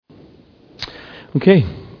Okay,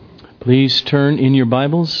 please turn in your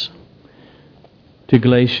Bibles to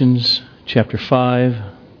Galatians chapter 5.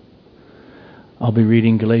 I'll be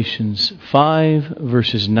reading Galatians 5,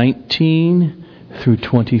 verses 19 through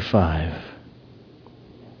 25.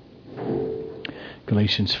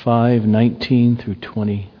 Galatians 5, 19 through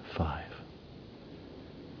 25.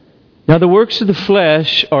 Now the works of the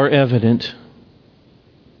flesh are evident: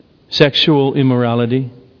 sexual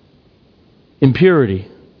immorality, impurity,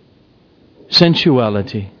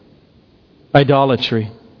 sensuality,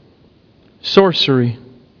 idolatry, sorcery,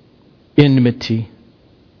 enmity,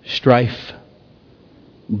 strife,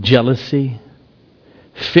 jealousy,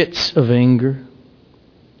 fits of anger,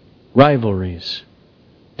 rivalries,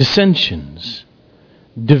 dissensions,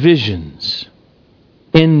 divisions,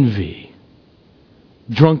 envy,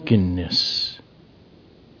 drunkenness,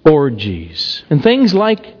 orgies, and things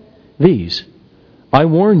like these. I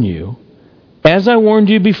warn you, as I warned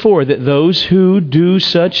you before, that those who do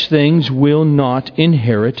such things will not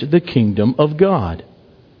inherit the kingdom of God.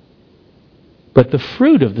 But the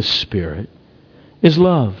fruit of the Spirit is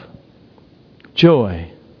love,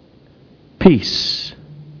 joy, peace,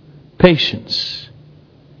 patience,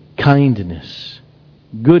 kindness,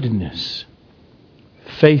 goodness,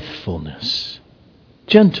 faithfulness,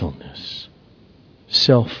 gentleness,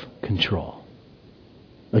 self-control.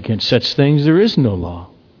 Against such things there is no law.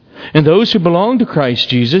 And those who belong to Christ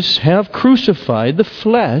Jesus have crucified the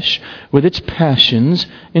flesh with its passions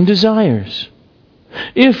and desires.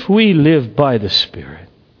 If we live by the Spirit,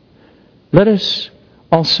 let us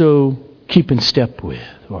also keep in step with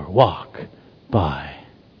or walk by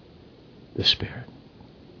the Spirit.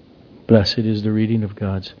 Blessed is the reading of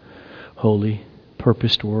God's holy,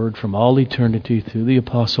 purposed word from all eternity through the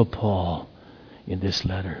Apostle Paul in this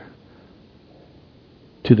letter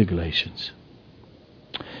to the Galatians.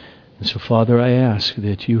 And so, Father, I ask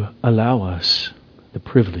that you allow us the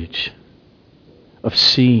privilege of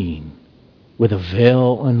seeing with a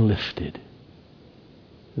veil unlifted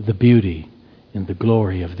the beauty and the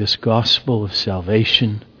glory of this gospel of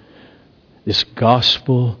salvation, this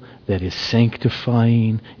gospel that is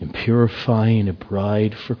sanctifying and purifying a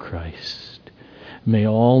bride for Christ. May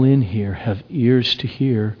all in here have ears to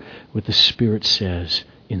hear what the Spirit says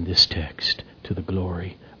in this text to the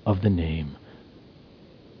glory of the name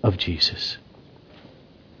of Jesus.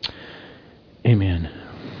 Amen.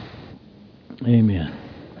 Amen.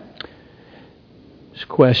 This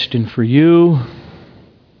question for you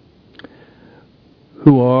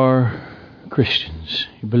who are Christians,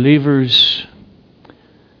 believers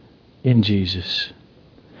in Jesus.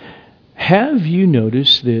 Have you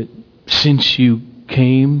noticed that since you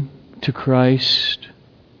came to Christ,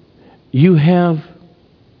 you have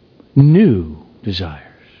new desires?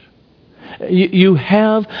 You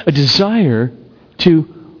have a desire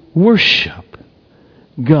to worship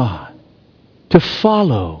God, to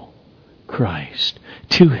follow Christ,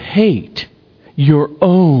 to hate your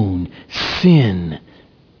own sin,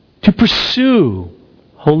 to pursue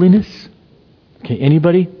holiness. Okay,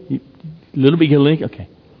 anybody? A little bit link? Okay.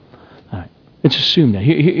 All right. Let's assume that.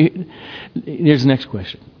 Here's the next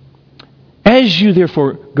question. As you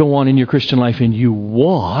therefore go on in your Christian life and you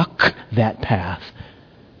walk that path,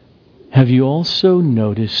 have you also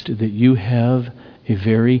noticed that you have a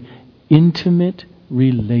very intimate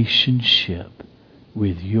relationship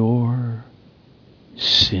with your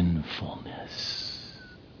sinfulness?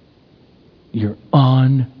 Your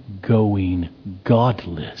ongoing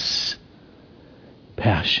godless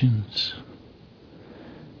passions?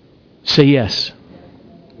 Say yes.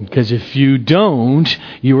 Because if you don't,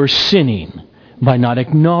 you are sinning by not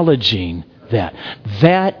acknowledging that.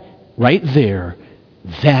 That right there,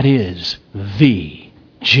 that is the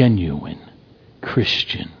genuine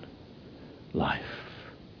Christian life.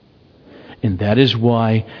 And that is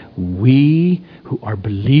why we who are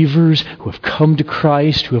believers, who have come to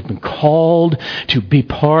Christ, who have been called to be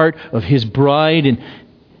part of His bride and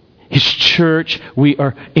His church, we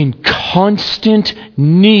are in constant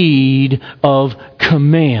need of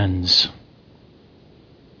commands,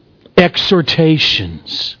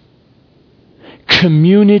 exhortations,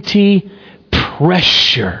 community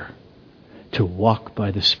pressure to walk by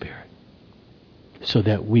the Spirit, so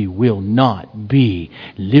that we will not be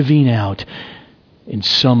living out in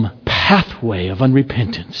some pathway of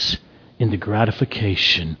unrepentance in the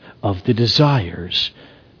gratification of the desires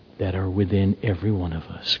that are within every one of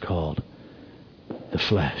us, called the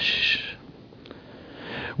flesh.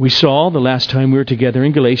 We saw the last time we were together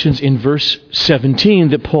in Galatians in verse 17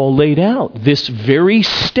 that Paul laid out this very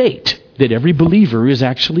state that every believer is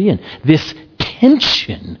actually in. This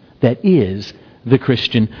tension that is the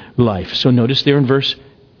Christian life. So notice there in verse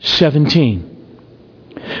 17.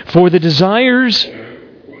 For the desires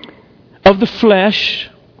of the flesh,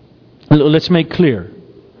 let's make clear,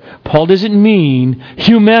 Paul doesn't mean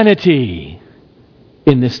humanity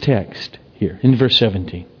in this text here, in verse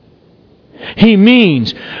 17. He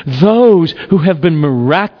means those who have been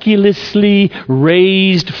miraculously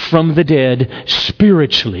raised from the dead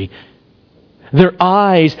spiritually. Their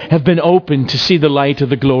eyes have been opened to see the light of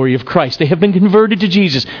the glory of Christ. They have been converted to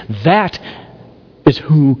Jesus. That is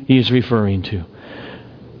who he is referring to.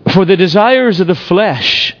 For the desires of the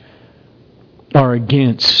flesh are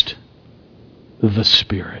against the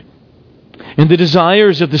Spirit. And the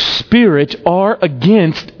desires of the Spirit are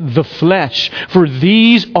against the flesh. For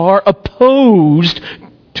these are opposed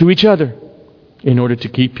to each other in order to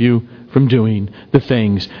keep you from doing the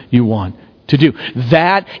things you want to do.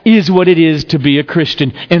 That is what it is to be a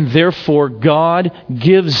Christian. And therefore God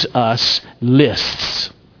gives us lists.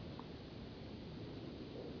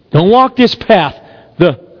 Don't walk this path,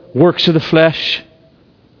 the works of the flesh.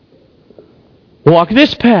 Walk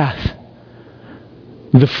this path,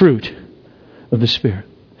 the fruit of the Spirit.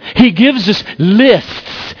 He gives us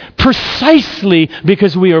lists precisely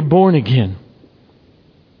because we are born again.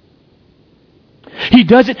 He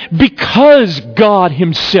does it because God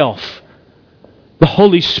Himself, the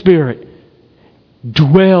Holy Spirit,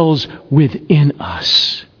 dwells within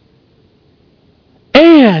us.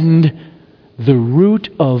 And the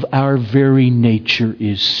root of our very nature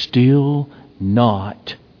is still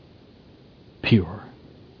not pure,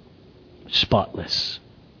 spotless,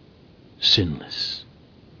 sinless.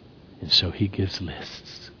 And so He gives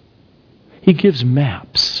lists. He gives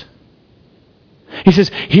maps. He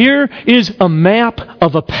says, here is a map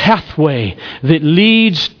of a pathway that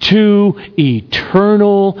leads to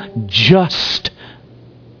eternal, just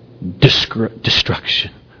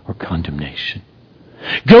destruction or condemnation.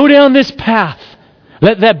 Go down this path.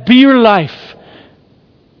 Let that be your life.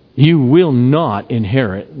 You will not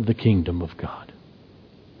inherit the kingdom of God.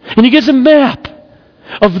 And He gives a map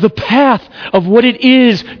of the path of what it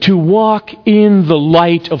is to walk in the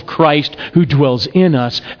light of Christ who dwells in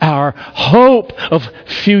us, our hope of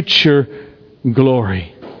future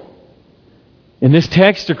glory. In this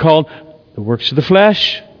text, they're called the works of the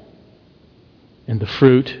flesh and the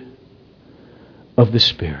fruit of the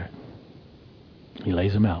Spirit. He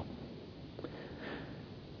lays them out.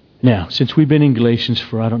 Now, since we've been in Galatians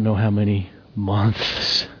for I don't know how many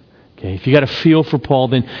months, okay, if you got a feel for Paul,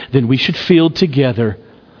 then we should feel together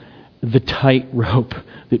the tightrope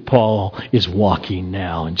that Paul is walking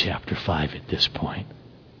now in chapter 5 at this point.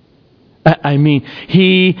 I mean,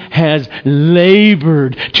 he has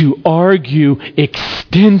labored to argue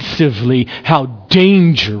extensively how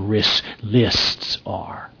dangerous lists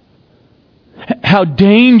are. How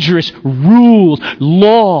dangerous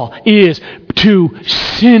law is to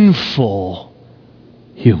sinful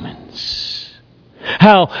humans.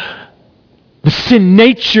 How the sin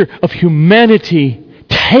nature of humanity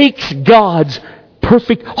takes God's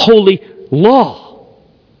perfect, holy law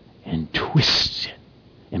and twists it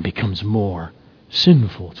and becomes more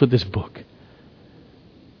sinful. That's what this book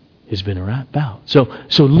has been about. So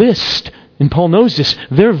lists, and Paul knows this,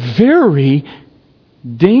 they're very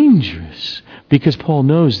dangerous because Paul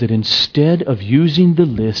knows that instead of using the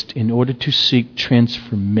list in order to seek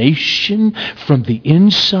transformation from the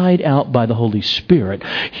inside out by the Holy Spirit,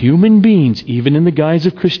 human beings, even in the guise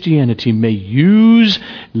of Christianity, may use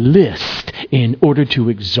list in order to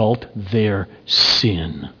exalt their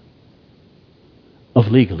sin of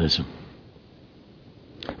legalism.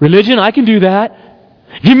 Religion, I can do that.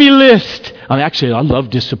 Give me a list. I love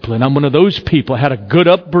discipline. I'm one of those people. I had a good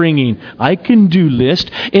upbringing. I can do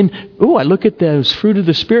list. And, I look at those fruit of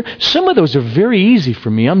the Spirit. Some of those are very easy for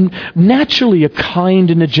me. I'm naturally a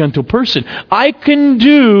kind and a gentle person. I can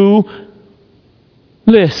do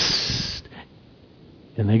list.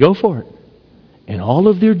 And they go for it. And all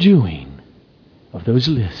of their doing of those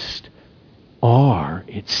lists are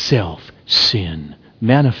itself sin,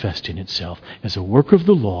 manifesting itself as a work of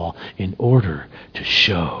the law in order to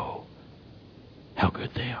show how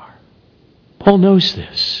good they are. Paul knows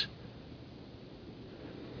this.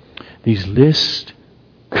 These lists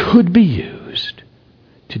could be used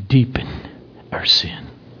to deepen our sin.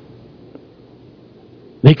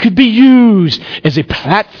 They could be used as a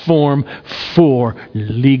platform for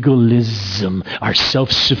legalism, our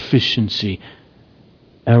self-sufficiency,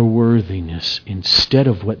 our worthiness, instead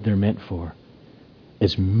of what they're meant for,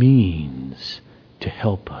 as means to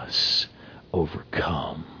help us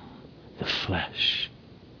overcome the flesh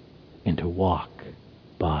and to walk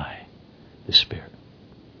by the Spirit.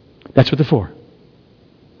 That's what they're for.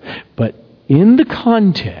 But in the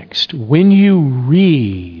context, when you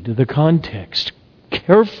read the context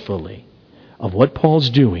carefully of what Paul's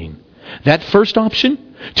doing, that first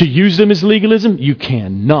option, to use them as legalism, you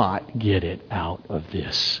cannot get it out of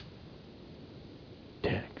this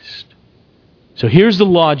text. So here's the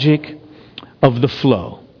logic of the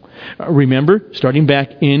flow. Remember, starting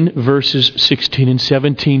back in verses 16 and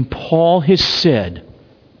 17, Paul has said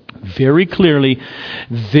very clearly,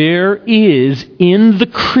 there is in the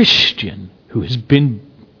Christian who has been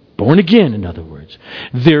born again, in other words,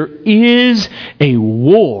 there is a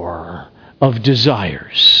war of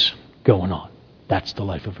desires going on. That's the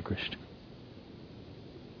life of a Christian.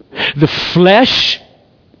 The flesh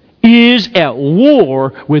is at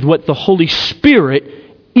war with what the Holy Spirit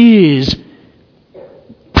is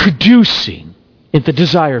producing at the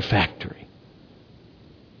desire factory.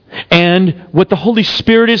 And what the Holy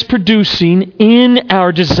Spirit is producing in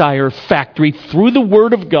our desire factory through the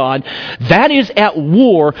Word of God, that is at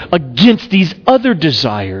war against these other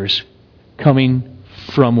desires coming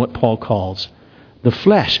from what Paul calls the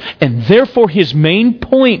flesh. And therefore his main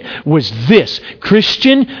point was this: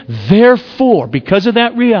 Christian, therefore, because of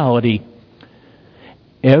that reality,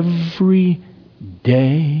 every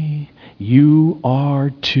day you are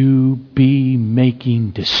to be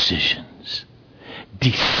making decisions.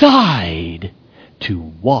 Decide to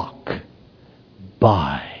walk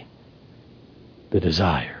by the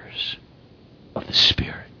desires of the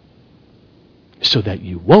Spirit, so that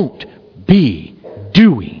you won't be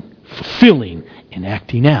doing, fulfilling, and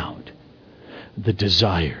acting out the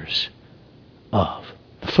desires of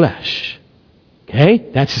the flesh. Okay?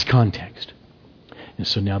 That's his context. And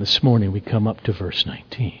so now this morning we come up to verse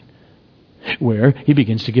 19, where he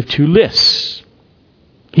begins to give two lists.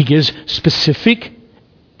 He gives specific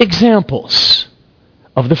examples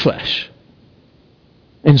of the flesh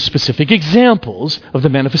and specific examples of the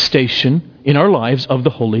manifestation in our lives of the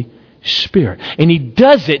Holy Spirit. And he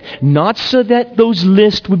does it not so that those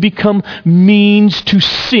lists would become means to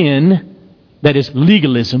sin, that is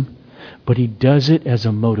legalism, but he does it as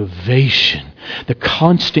a motivation, the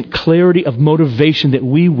constant clarity of motivation that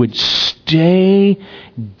we would stay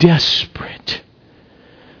desperate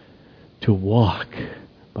to walk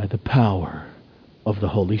by the power of the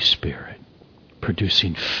Holy Spirit,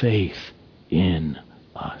 producing faith in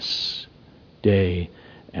us day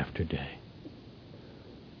after day.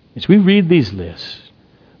 As we read these lists,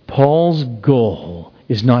 Paul's goal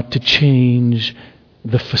is not to change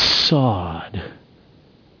the facade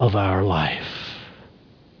of our life.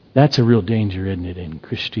 That's a real danger, isn't it, in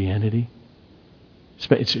Christianity?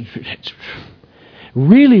 It's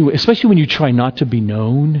really, especially when you try not to be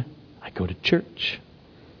known. I go to church.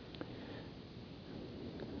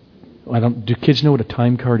 Do kids know what a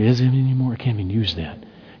time card is anymore? I can't even use that.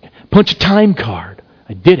 Punch a time card.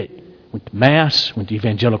 I did it. Went to Mass, went to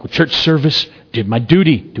evangelical church service, did my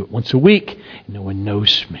duty, do it once a week, and no one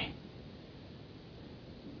knows me.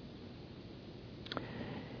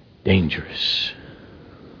 Dangerous.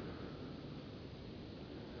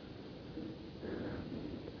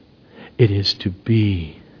 It is to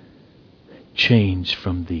be changed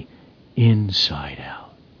from the inside out.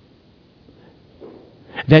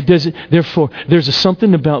 That doesn't. Therefore, there's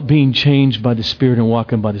something about being changed by the Spirit and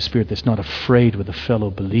walking by the Spirit that's not afraid with a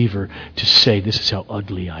fellow believer to say, this is how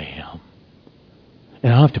ugly I am.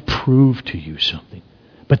 And I'll have to prove to you something.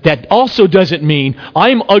 But that also doesn't mean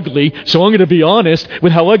I'm ugly, so I'm going to be honest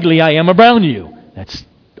with how ugly I am around you. That's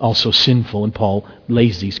also sinful, and Paul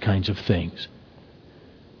lays these kinds of things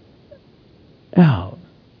out.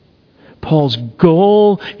 Paul's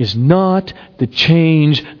goal is not to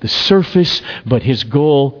change the surface, but his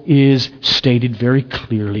goal is stated very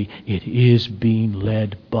clearly. It is being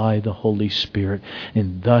led by the Holy Spirit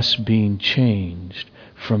and thus being changed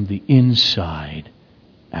from the inside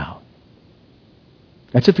out.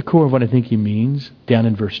 That's at the core of what I think he means down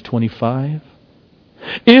in verse 25.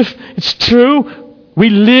 If it's true, we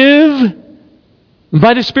live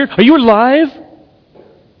by the Spirit. Are you alive?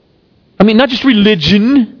 I mean, not just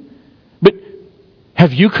religion, but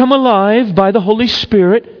have you come alive by the Holy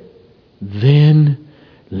Spirit? Then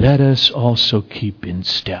let us also keep in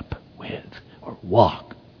step with or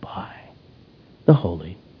walk by the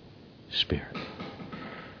Holy Spirit.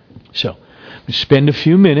 So, we spend a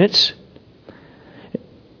few minutes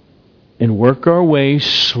and work our way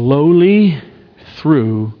slowly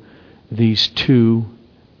through these two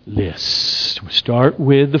lists. We'll start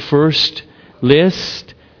with the first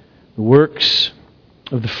list, the works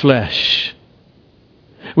of the flesh.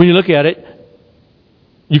 When you look at it,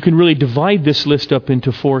 you can really divide this list up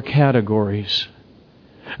into four categories.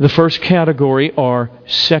 The first category are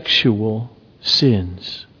sexual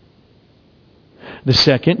sins. The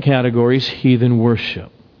second category is heathen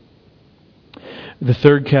worship. The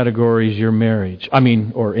third category is your marriage.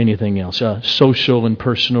 Or anything else. Social and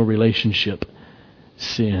personal relationship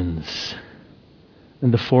sins.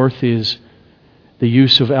 And the fourth is the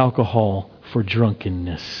use of alcohol for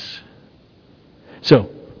drunkenness. So,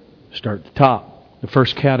 start at the top. The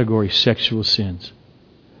first category, sexual sins.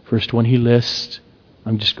 First one he lists,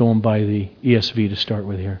 I'm just going by the ESV to start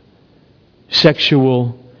with here.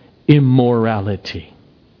 Sexual immorality.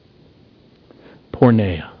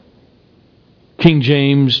 Porneia. King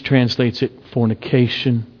James translates it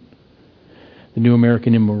fornication. The New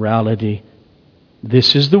American immorality.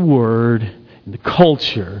 This is the word in the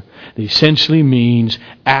culture that essentially means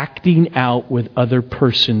acting out with other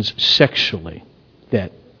persons sexually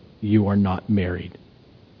that you are not married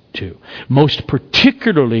to. Most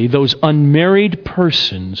particularly those unmarried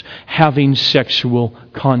persons having sexual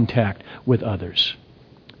contact with others.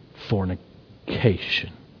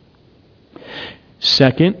 Fornication.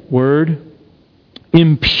 Second word,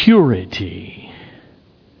 impurity.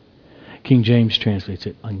 King James translates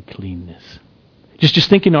it uncleanness.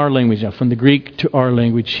 Just think in our language now, from the Greek to our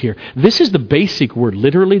language here. This is the basic word,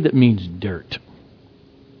 literally, that means dirt.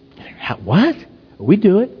 What? We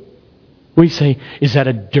do it. We say, is that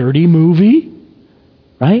a dirty movie?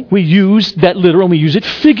 Right? We use that literal and we use it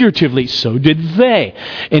figuratively. So did they.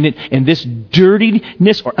 And this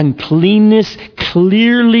dirtiness or uncleanness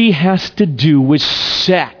clearly has to do with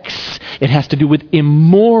sex. It has to do with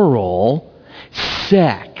immoral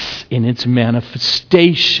sex in its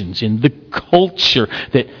manifestations, in the culture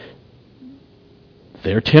that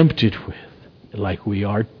they're tempted with, like we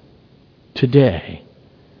are today.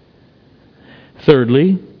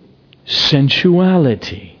 Thirdly,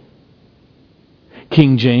 sensuality.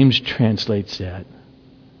 King James translates that.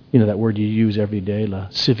 You know that word you use every day,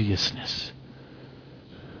 lasciviousness.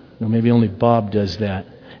 No, maybe only Bob does that.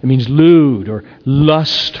 It means lewd or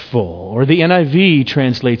lustful. Or the NIV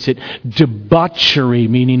translates it debauchery,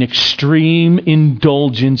 meaning extreme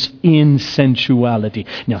indulgence in sensuality.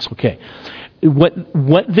 Now, okay,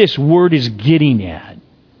 what this word is getting at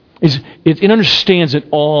is it understands that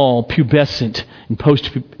all pubescent and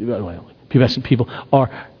post-pubescent people are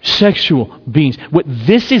sexual beings. What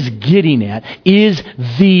this is getting at is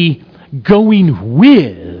the going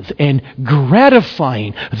with and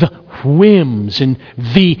gratifying the whims and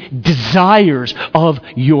the desires of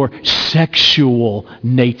your sexual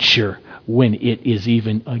nature when it is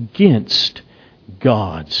even against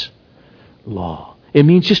God's law. It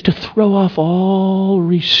means just to throw off all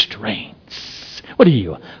restraints. What are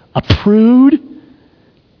you, a prude?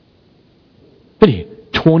 What are you,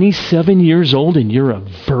 27 years old and you're a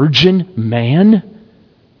virgin man?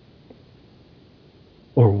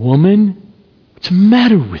 Or woman? What's the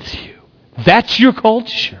matter with you? That's your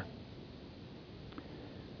culture.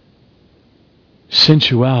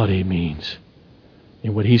 Sensuality means,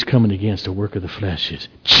 and what he's coming against, the work of the flesh, is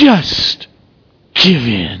just give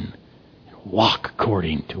in and walk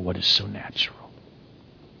according to what is so natural.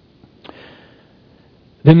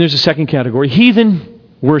 Then there's a second category, heathen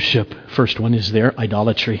worship. First one is there,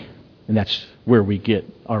 idolatry. And that's where we get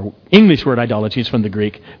our English word idolatry. It's from the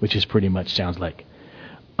Greek, which is pretty much sounds like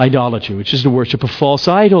idolatry, which is the worship of false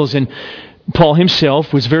idols. And Paul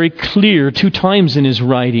himself was very clear 2 times in his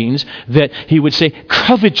writings that he would say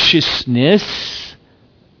covetousness,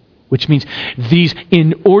 which means these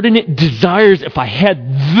inordinate desires. If I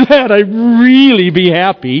had that, I'd really be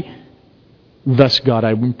happy. Thus, God,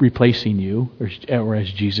 I'm replacing you. Or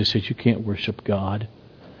as Jesus said, you can't worship God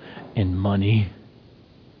and money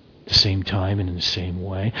at the same time and in the same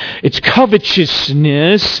way. It's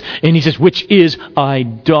covetousness, and he says, which is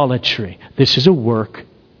idolatry. This is a work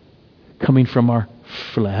coming from our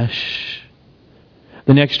flesh.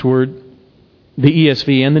 The next word, the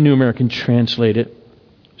ESV and the New American translate it,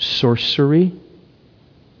 sorcery.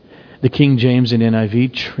 The King James and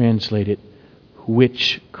NIV translate it,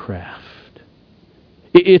 witchcraft.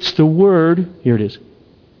 It's the word, here it is,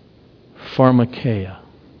 pharmakeia.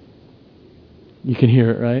 You can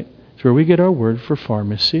hear it, right? It's where we get our word for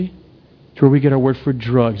pharmacy. It's where we get our word for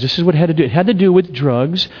drugs. This is what it had to do. It had to do with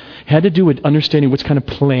drugs. It had to do with understanding what kind of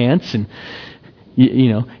plants and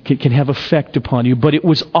can have effect upon you. But it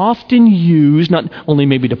was often used, not only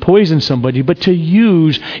maybe to poison somebody, but to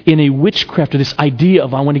use in a witchcraft, or this idea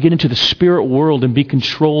of I want to get into the spirit world and be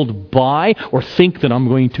controlled by, or think that I'm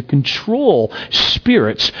going to control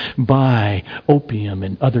spirits by opium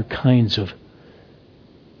and other kinds of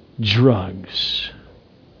drugs.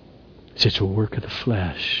 It's a work of the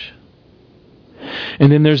flesh.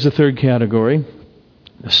 And then there's the third category,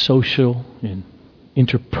 the social and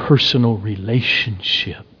interpersonal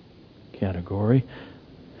relationship category.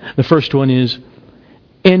 The first one is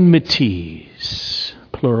enmities,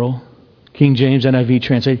 plural. King James NIV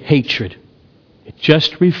translate hatred. It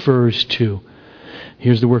just refers to,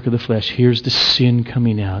 here's the work of the flesh, here's the sin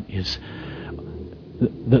coming out, is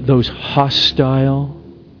those hostile,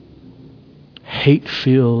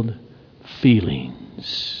 hate-filled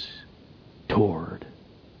feelings toward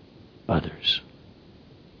others.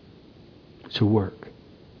 It's a work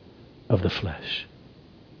of the flesh.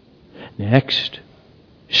 Next,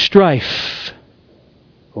 strife,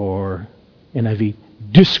 or NIV,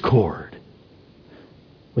 discord.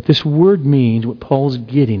 What this word means, what Paul's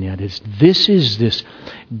getting at, is this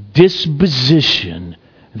disposition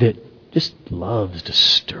that just loves to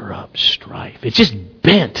stir up strife. It's just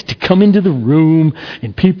bent to come into the room,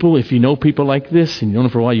 and people, if you know people like this, and you know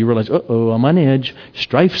them for a while, you realize, uh-oh, I'm on edge.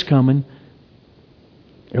 Strife's coming.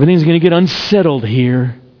 Everything's going to get unsettled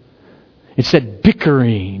here. It's that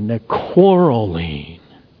bickering, that quarreling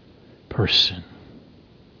person.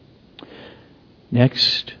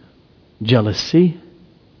 Next, jealousy.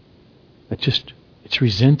 It's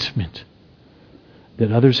resentment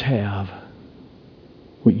that others have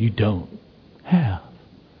what you don't have.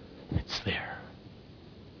 And it's there.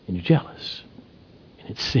 And you're jealous.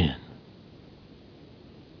 And it's sin.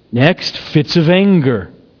 Next, fits of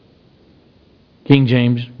anger. King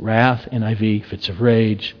James, wrath, NIV, fits of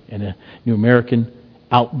rage, and a New American,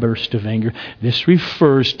 outburst of anger. This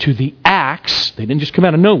refers to the acts. They didn't just come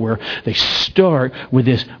out of nowhere. They start with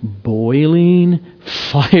this boiling,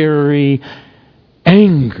 fiery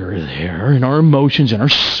anger there in our emotions and our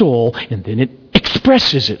soul, and then it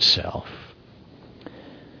expresses itself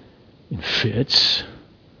in fits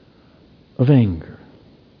of anger.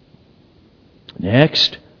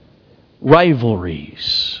 Next,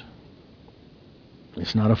 rivalries.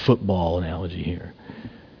 It's not a football analogy here.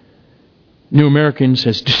 New American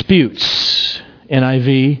says disputes.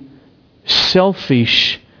 NIV,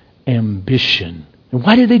 selfish ambition. And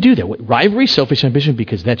why do they do that? Rivalry, selfish ambition?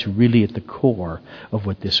 Because that's really at the core of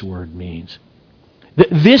what this word means.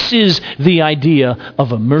 This is the idea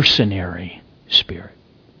of a mercenary spirit.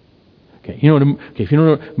 Okay, if you don't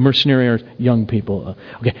know what mercenary are, young people.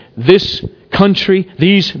 This country,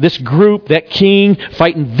 this group, that king,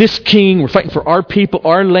 fighting this king. We're fighting for our people,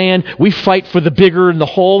 our land. We fight for the bigger and the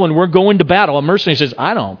whole, and we're going to battle. A mercenary says,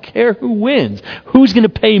 I don't care who wins. Who's going to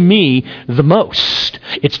pay me the most?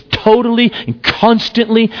 It's totally and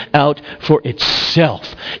constantly out for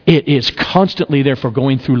itself. It is constantly, therefore,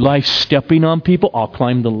 going through life, stepping on people. I'll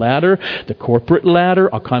climb the ladder, the corporate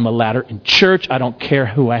ladder. I'll climb a ladder in church. I don't care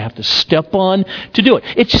who I have to step on to do it.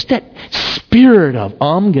 It's just that spirit of,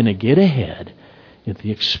 I'm going to get ahead at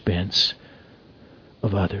the expense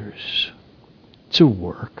of others. It's a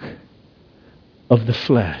work of the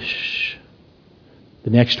flesh. The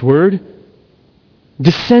next word,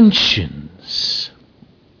 dissensions.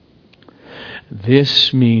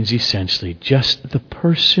 This means essentially just the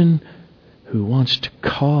person who wants to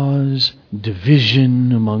cause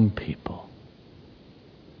division among people.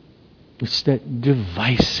 It's that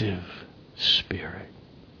divisive spirit.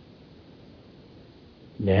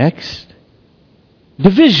 Next,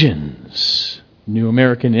 divisions. New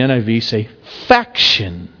American NIV say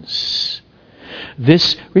factions.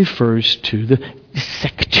 This refers to the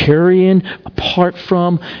sectarian, apart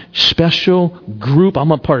from, special group.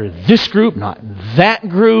 I'm a part of this group, not that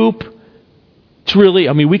group. It's really,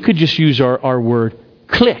 we could just use our word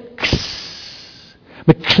cliques. I'm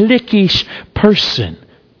a cliquish person.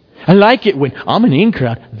 I like it when I'm an in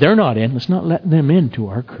crowd. They're not in. Let's not let them into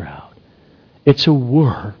our crowd. It's a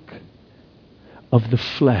work of the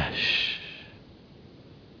flesh.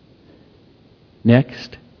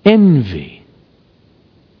 Next, envy.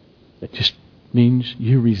 That just means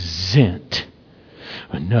you resent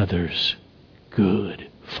another's good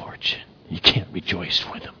fortune. You can't rejoice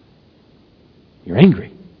with them. You're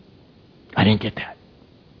angry. I didn't get that.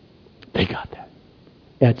 They got that.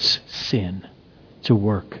 That's sin. It's a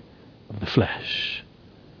work of the flesh.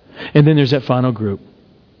 And then there's that final group.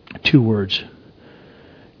 2 words.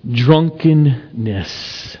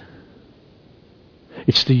 Drunkenness.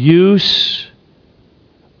 It's the use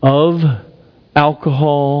of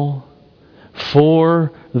alcohol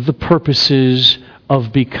for the purposes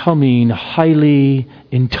of becoming highly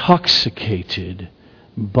intoxicated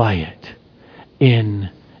by it.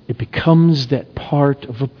 And it becomes that part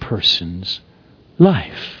of a person's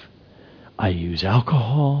life. I use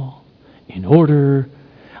alcohol in order...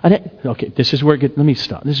 this is where it gets... Let me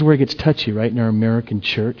stop. This is where it gets touchy, right, in our American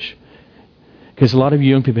church. Because a lot of you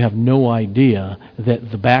young people have no idea that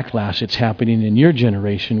the backlash that's happening in your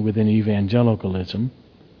generation within evangelicalism,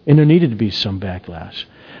 and there needed to be some backlash.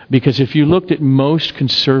 Because if you looked at most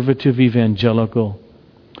conservative evangelical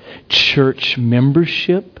church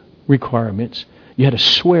membership requirements, you had to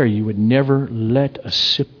swear you would never let a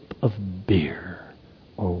sip of beer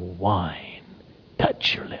or wine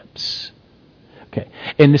touch your lips. Okay,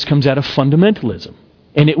 and this comes out of fundamentalism.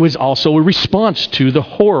 And it was also a response to the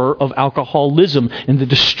horror of alcoholism and the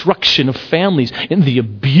destruction of families and the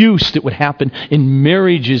abuse that would happen in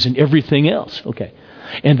marriages and everything else. Okay.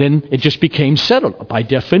 And then it just became settled. By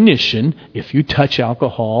definition, if you touch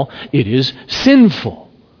alcohol, it is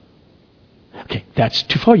sinful. Okay, that's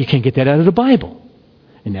too far. You can't get that out of the Bible.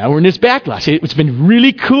 And now we're in this backlash. It's been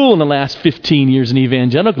really cool in the last 15 years in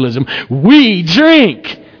evangelicalism. We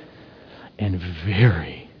drink! And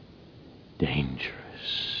very dangerous.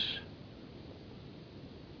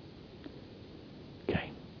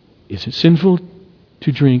 Is it sinful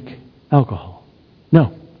to drink alcohol?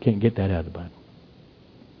 No, can't get that out of the Bible.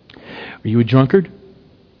 Are you a drunkard?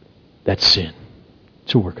 That's sin.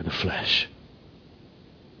 It's a work of the flesh.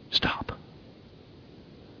 Stop.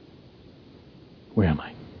 Where am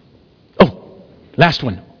I? Oh, last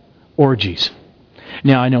one. Orgies.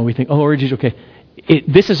 Now I know we think, orgies, okay.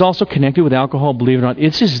 This is also connected with alcohol, believe it or not.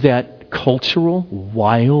 It's just that cultural,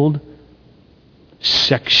 wild,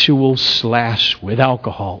 sexual slash with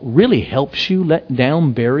alcohol really helps you let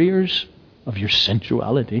down barriers of your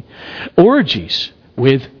sensuality. Orgies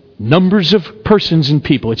with numbers of persons and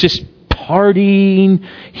people. It's just partying,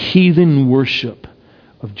 heathen worship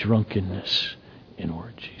of drunkenness and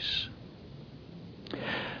orgies.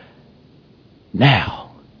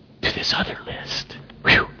 Now, to this other list.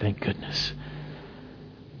 Whew, thank goodness.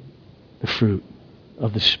 The fruit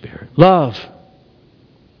of the Spirit. Love.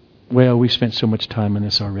 Well, we spent so much time on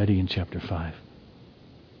this already in chapter 5.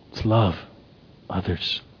 It's love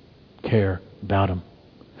others. Care about them.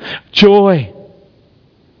 Joy.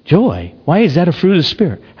 Joy. Why is that a fruit of the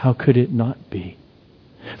Spirit? How could it not be?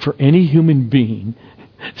 For any human being,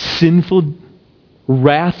 sinful,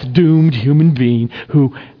 wrath-doomed human being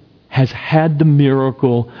who has had the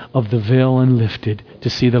miracle of the veil unlifted to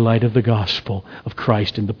see the light of the gospel of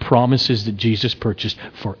Christ and the promises that Jesus purchased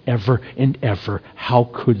forever and ever, how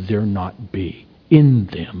could there not be in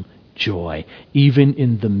them joy, even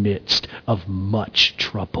in the midst of much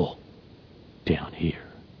trouble down here?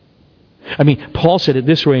 I mean, Paul said it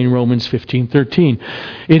this way in Romans 15:13.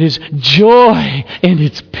 It is joy and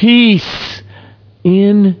it's peace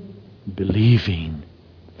in believing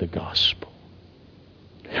the gospel.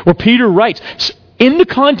 Or Peter writes, in the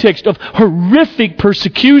context of horrific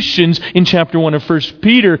persecutions in chapter 1 of 1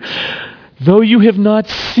 Peter, though you have not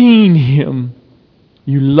seen him,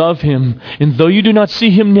 you love him. And though you do not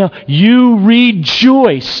see him now, you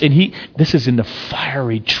rejoice. And this is in the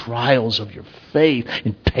fiery trials of your faith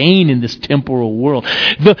and pain in this temporal world.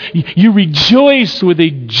 You rejoice with a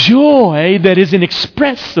joy that is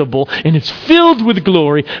inexpressible and it's filled with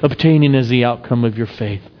glory, obtaining as the outcome of your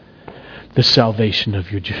faith the salvation of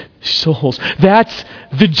your souls. That's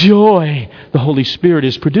the joy the Holy Spirit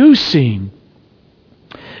is producing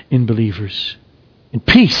in believers. And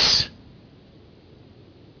peace.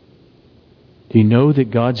 Do you know that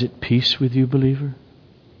God's at peace with you, believer?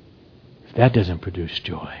 If that doesn't produce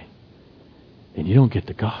joy, then you don't get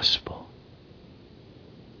the gospel.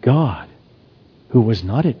 God, who was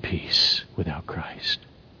not at peace without Christ,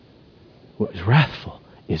 was wrathful,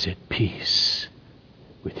 is at peace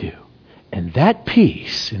with you. And that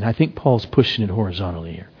peace, and I think Paul's pushing it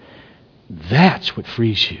horizontally here, that's what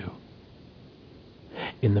frees you.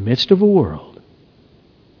 In the midst of a world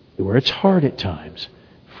where it's hard at times,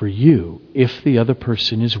 for you, if the other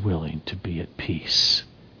person is willing to be at peace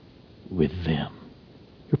with them.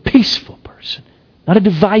 You're a peaceful person, not a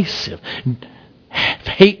divisive,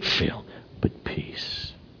 hate-filled, but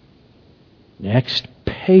peace. Next,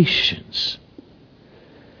 patience.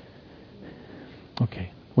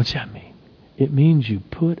 Okay, what's that mean? It means you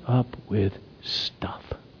put up with stuff.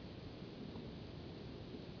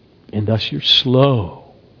 And thus you're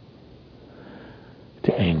slow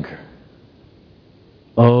to anger.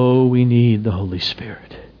 Oh, we need the Holy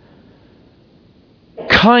Spirit.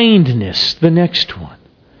 Kindness, the next one.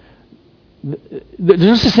 There's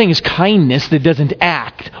no such thing as kindness that doesn't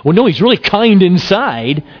act. Well, no, he's really kind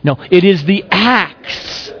inside. No, it is the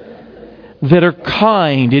acts that are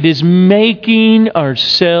kind. It is making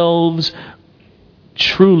ourselves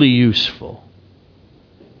truly useful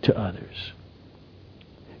to others.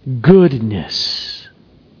 Goodness.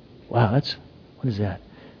 Wow, what is that?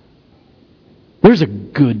 There's a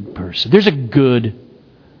good person. There's a good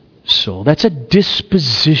soul. That's a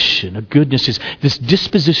disposition. A goodness is this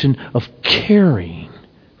disposition of caring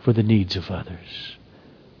for the needs of others.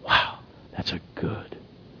 Wow, that's a good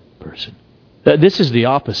person. This is the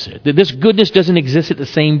opposite. That this goodness doesn't exist at the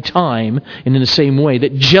same time and in the same way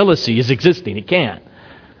that jealousy is existing. It can't.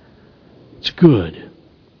 It's good.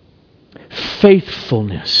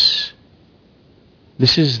 Faithfulness.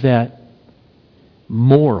 This is that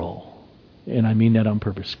moral, and I mean that on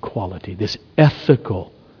purpose, quality. This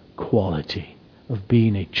ethical quality of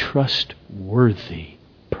being a trustworthy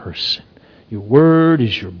person. Your word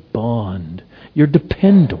is your bond. You're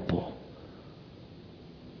dependable.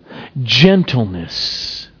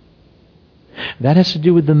 Gentleness. That has to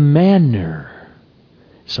do with the manner.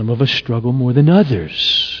 Some of us struggle more than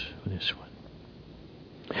others with this one.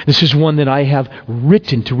 This is one that I have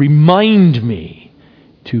written to remind me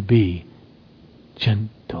to be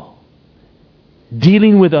gentle.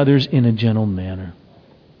 Dealing with others in a gentle manner.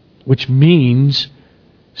 Which means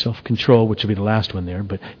self-control, which will be the last one there,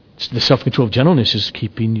 but the self-control of gentleness is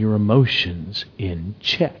keeping your emotions in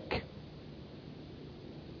check.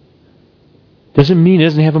 Doesn't mean it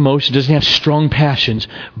doesn't have emotion, doesn't have strong passions,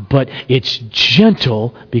 but it's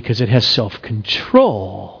gentle because it has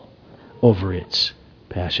self-control over its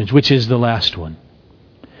passions, which is the last one.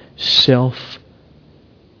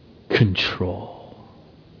 Self-control.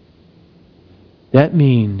 That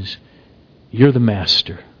means you're the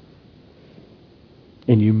master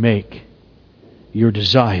and you make your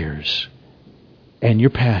desires and your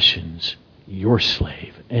passions your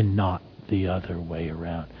slave and not the other way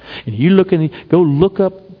around. And you go look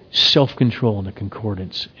up self-control in the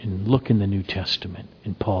concordance and look in the New Testament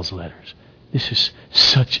in Paul's letters. This is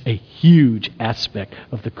such a huge aspect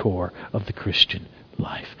of the core of the Christian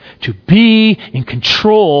life. To be in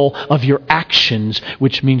control of your actions,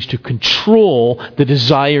 which means to control the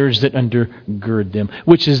desires that undergird them,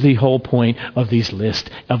 which is the whole point of these lists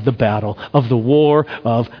of the battle, of the war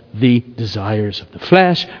of the desires of the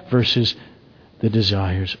flesh versus the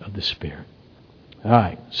desires of the Spirit. All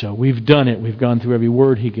right, so we've done it. We've gone through every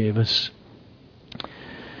word he gave us.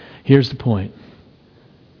 Here's the point.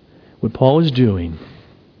 What Paul is doing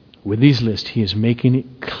with these lists, he is making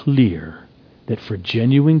it clear that for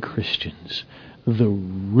genuine Christians, the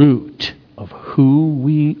root of who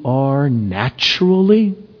we are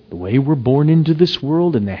naturally, the way we're born into this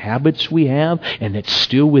world and the habits we have, and that's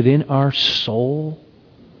still within our soul,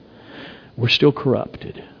 we're still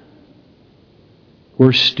corrupted.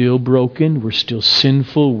 We're still broken. We're still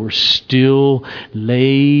sinful. We're still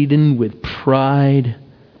laden with pride.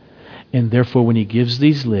 And therefore, when he gives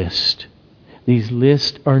these lists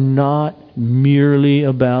are not merely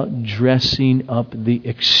about dressing up the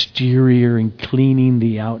exterior and cleaning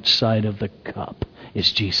the outside of the cup.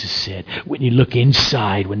 As Jesus said, when you look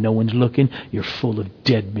inside, when no one's looking, you're full of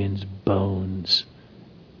dead men's bones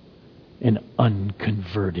and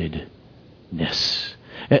unconvertedness.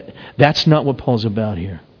 That's not what Paul's about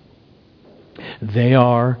here. They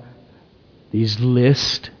are these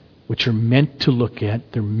lists which are meant to look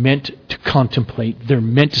at, they're meant to contemplate, they're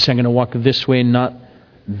meant to say, I'm going to walk this way and not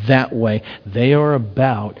that way. They are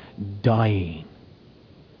about dying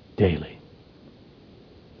daily.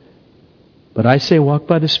 But I say walk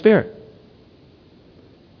by the Spirit,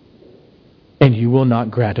 and you will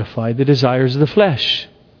not gratify the desires of the flesh.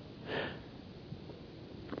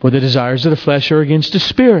 For the desires of the flesh are against the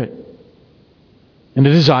Spirit. And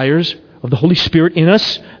the desires of the Holy Spirit in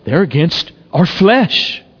us, they're against our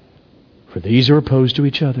flesh. For these are opposed to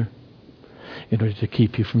each other in order to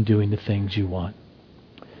keep you from doing the things you want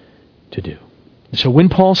to do. And so when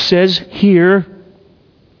Paul says here,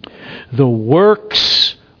 the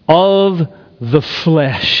works of the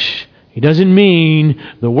flesh, he doesn't mean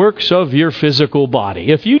the works of your physical body.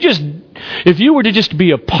 If you were to just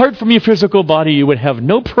be apart from your physical body, you would have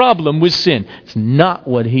no problem with sin. It's not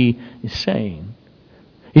what he is saying.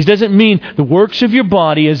 He doesn't mean the works of your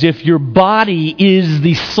body as if your body is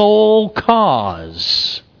the sole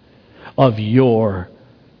cause of your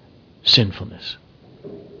sinfulness.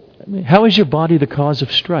 I mean, how is your body the cause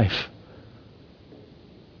of strife?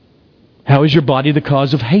 How is your body the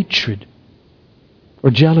cause of hatred or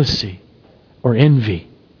jealousy or envy?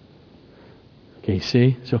 Okay,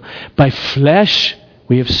 see? So by flesh,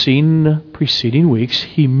 we have seen in the preceding weeks,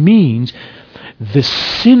 he means the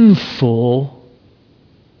sinful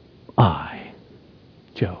I,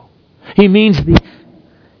 Joe. He means the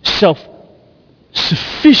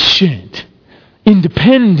self-sufficient,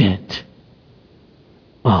 independent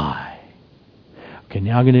I. Okay,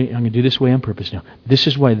 now I'm going to do this way on purpose now. This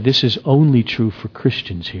is why this is only true for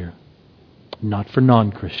Christians here, not for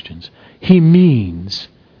non-Christians. He means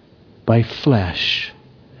by flesh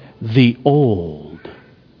the old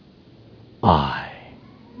I.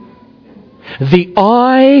 The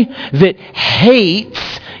I that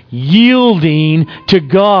hates yielding to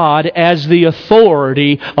God as the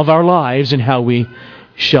authority of our lives and how we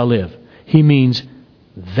shall live. He means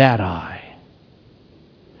that I.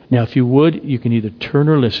 Now, if you would, you can either turn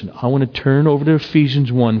or listen. I want to turn over to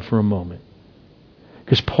Ephesians 1 for a moment.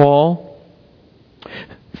 Because Paul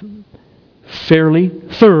fairly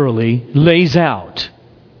thoroughly lays out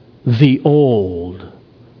the old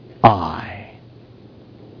I.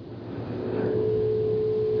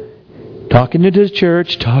 Talking to the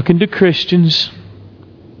church, talking to Christians.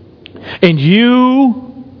 And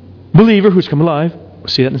you, believer who's come alive, we'll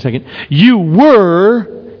see that in a second, you were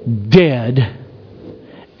dead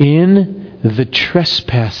in the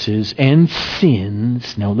trespasses and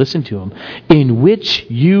sins, now listen to them, in which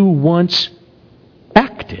you once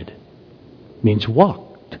acted. Means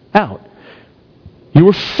walked out. You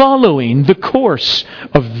were following the course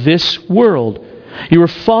of this world. You were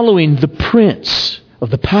following the prince of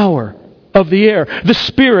the power of the air, the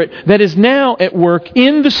spirit that is now at work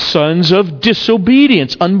in the sons of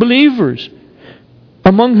disobedience, unbelievers,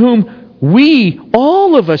 among whom we,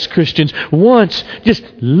 all of us Christians, once just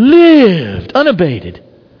lived unabated,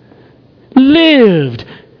 lived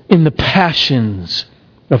in the passions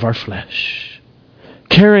of our flesh,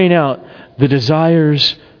 carrying out the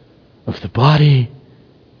desires of the body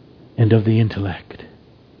and of the intellect.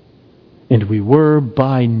 And we were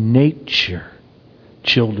by nature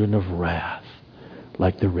children of wrath,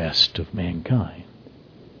 like the rest of mankind.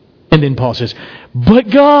 And then Paul says, but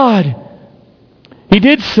God, He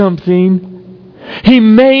did something. He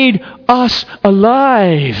made us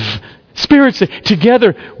alive, spirits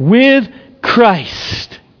together with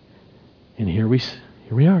Christ. And here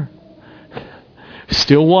we are.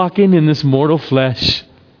 Still walking in this mortal flesh.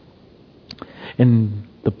 And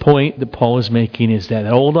the point that Paul is making is that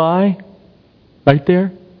old I, right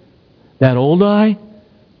there, that old I,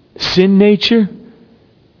 sin nature,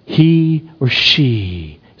 he or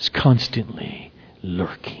she is constantly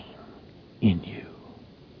lurking in you.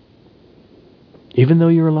 Even though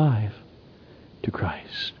you're alive to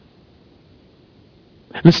Christ.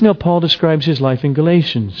 Listen how Paul describes his life in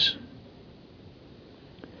Galatians.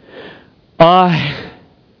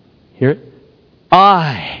 Hear it?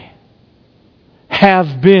 I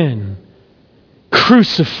have been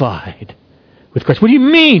crucified with Christ. What do you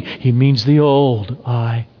mean? He means the old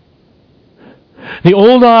I. The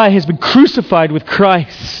old I has been crucified with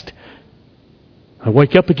Christ. I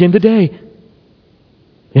wake up again today.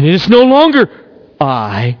 And it is no longer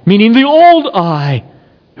I, meaning the old I,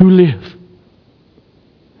 who live.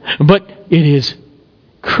 But it is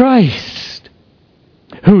Christ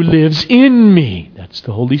who lives in me. That's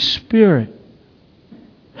the Holy Spirit.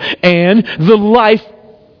 And the life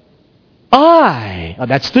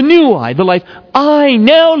that's the new I, the life I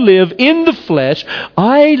now live in the flesh.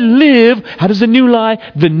 I live, how does the new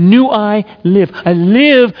I live? I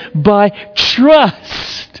live by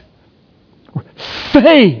trust,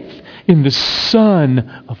 faith in the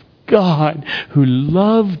Son of God who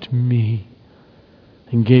loved me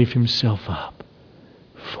and gave Himself up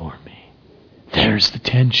for me. There's the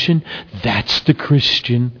tension. That's the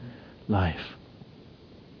Christian life.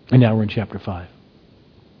 And now we're in chapter 5.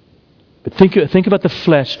 But think about the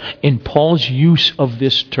flesh in Paul's use of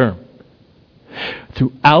this term.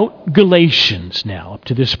 Throughout Galatians now, up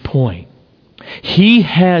to this point, he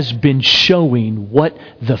has been showing what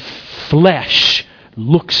the flesh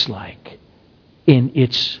looks like in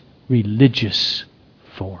its religious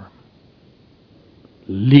form.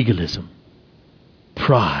 Legalism.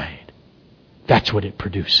 Pride. That's what it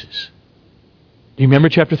produces. Do you remember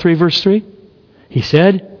chapter 3, verse 3? He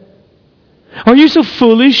said, "Are you so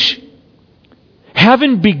foolish?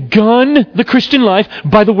 Having begun the Christian life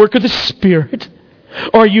by the work of the Spirit,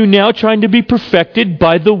 are you now trying to be perfected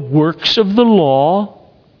by the works of the law?"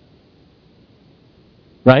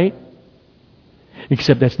 Right?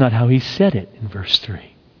 Except that's not how he said it in verse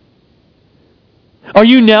 3. Are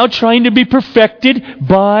you now trying to be perfected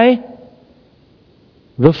by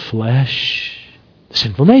the flesh, the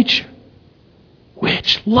sinful nature,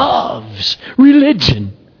 which loves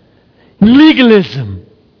religion, legalism?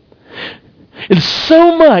 It's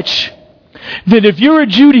so much that if you're a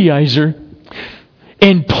Judaizer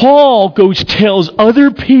and Paul tells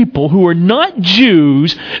other people who are not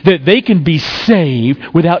Jews that they can be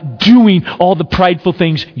saved without doing all the prideful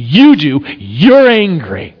things you do, you're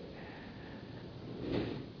angry.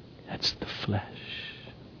 That's the flesh.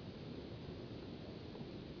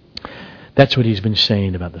 That's what he's been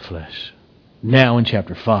saying about the flesh. Now in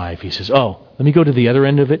chapter 5, he says, let me go to the other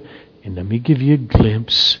end of it and let me give you a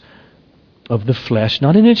glimpse of the flesh,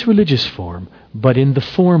 not in its religious form, but in the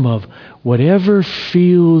form of whatever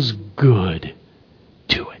feels good,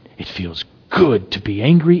 do it. It feels good to be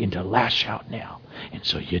angry and to lash out now. And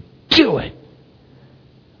so you do it.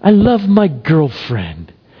 I love my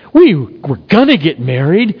girlfriend. We're going to get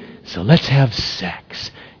married, so let's have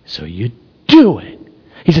sex. So you do it.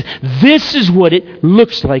 He says, this is what it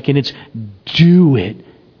looks like, and it's do it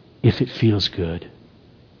if it feels good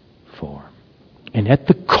for him. And at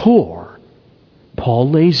the core,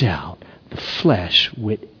 Paul lays out the flesh,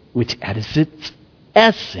 which at its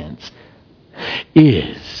essence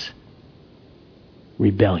is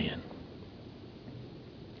rebellion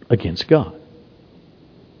against God.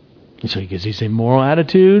 And so he gives these immoral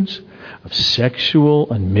attitudes of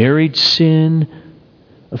sexual, unmarried sin,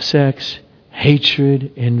 of sex,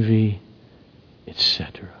 hatred, envy,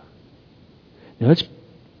 etc. Now let's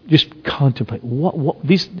just contemplate what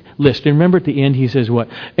these lists. And remember at the end he says what?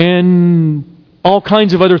 And all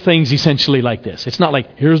kinds of other things essentially like this. It's not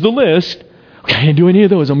like, here's the list. Okay, I didn't do any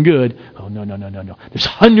of those. I'm good. Oh, no. There's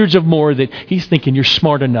hundreds of more that he's thinking you're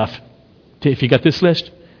smart enough to, if you got this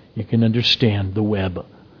list, you can understand the web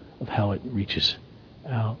of how it reaches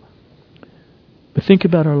out. But think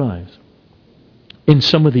about our lives. In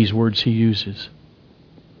some of these words he uses,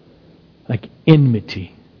 like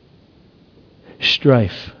enmity,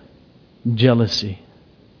 strife, jealousy,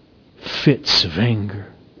 fits of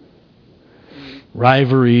anger,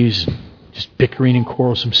 rivalries, just bickering and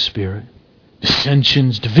quarrelsome spirit,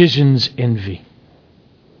 dissensions, divisions, envy.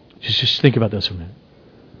 Just think about those for a minute.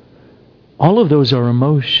 All of those are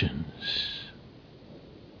emotions.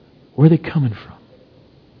 Where are they coming from?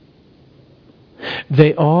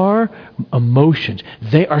 They are emotions.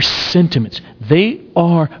 They are sentiments. They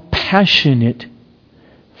are passionate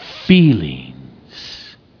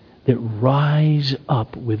feelings that rise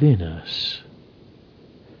up within us.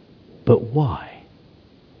 But why?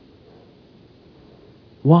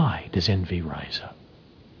 Why does envy rise up?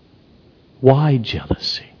 Why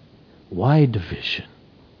jealousy? Why division?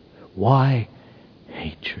 Why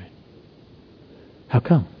hatred? How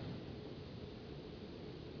come?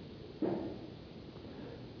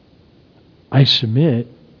 I submit,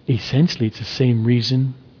 essentially, it's the same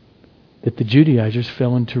reason that the Judaizers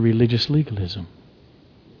fell into religious legalism.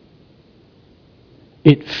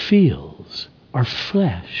 It feels, our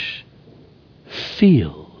flesh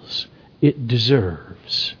feels it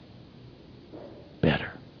deserves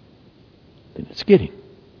better than it's getting.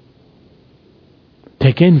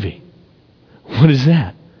 Take envy. What is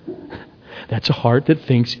that? That's a heart that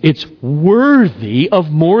thinks it's worthy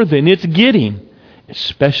of more than it's getting,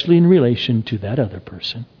 especially in relation to that other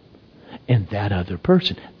person and that other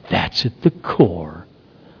person. That's at the core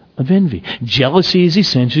of envy. Jealousy is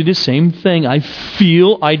essentially the same thing. I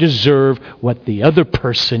feel I deserve what the other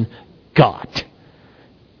person got,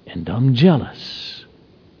 and I'm jealous.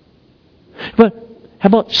 But how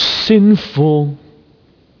about sinful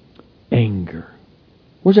anger?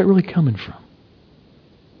 Where's that really coming from?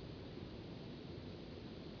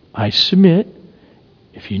 I submit,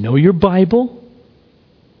 if you know your Bible,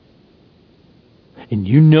 and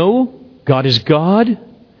you know God is God,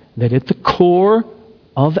 that at the core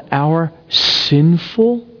of our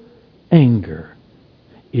sinful anger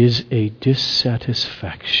is a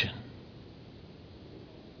dissatisfaction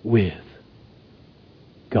with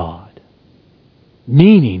God.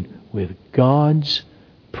 Meaning with God's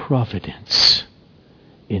providence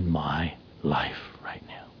in my life right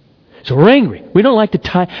now. So we're angry. We don't like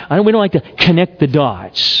to we don't like to connect the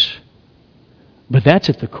dots. But that's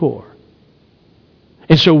at the core.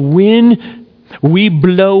 And so when we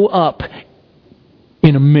blow up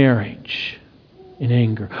in a marriage in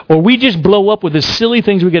anger, or we just blow up with the silly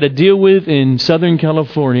things we got to deal with in Southern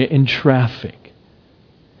California in traffic,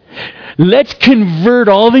 let's convert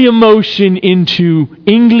all the emotion into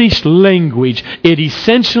English language. It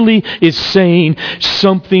essentially is saying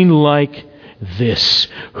something like this: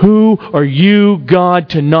 who are you, God,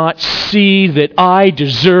 to not see that I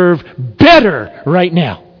deserve better right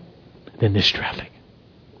now than this traffic?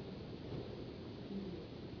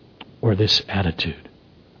 Or this attitude,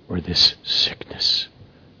 or this sickness,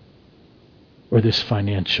 or this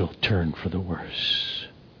financial turn for the worse,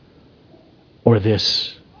 or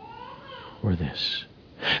this, or this.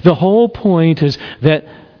 The whole point is that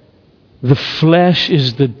the flesh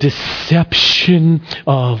is the deception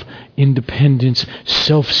of independence,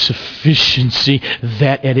 self-sufficiency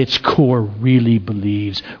that at its core really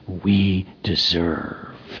believes we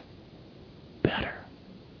deserve better.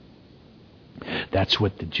 That's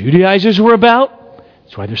what the Judaizers were about.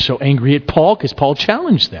 That's why they're so angry at Paul, because Paul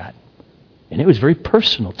challenged that. And it was very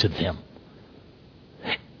personal to them.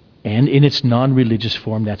 And in its non-religious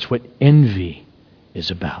form, that's what envy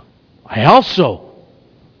is about. I also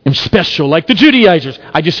am special like the Judaizers.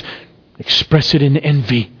 I just express it in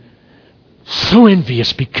envy. So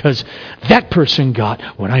envious because that person got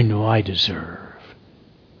what I know I deserve.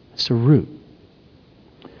 It's the root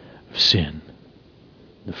of sin,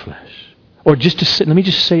 the flesh. Or let me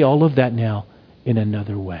just say all of that now in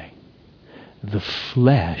another way. The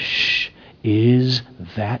flesh is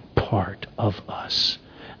that part of us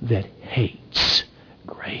that hates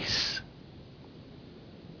grace.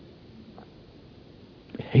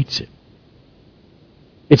 It hates it.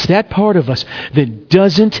 It's that part of us that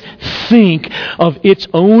doesn't think of its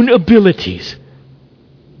own abilities.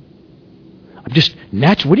 I'm just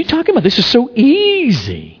natural. What are you talking about? This is so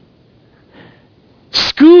easy.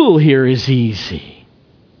 School here is easy.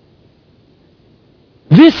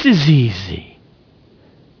 This is easy.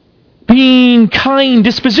 Being kind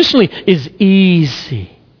dispositionally is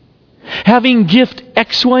easy. Having gift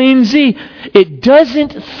X, Y, and Z.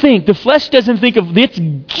 The flesh doesn't think of its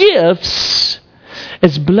gifts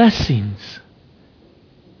as blessings.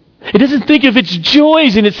 It doesn't think of its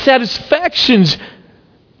joys and its satisfactions.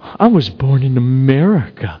 I was born in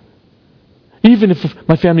America. Even if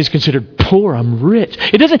my family is considered poor, I'm rich.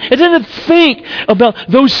 It doesn't think about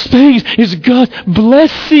those things as God's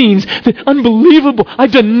blessings. Unbelievable.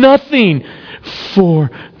 I've done nothing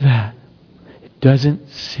for that. It doesn't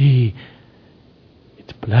see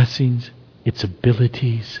its blessings, its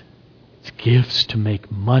abilities, its gifts to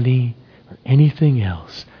make money or anything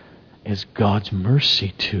else as God's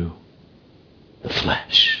mercy to the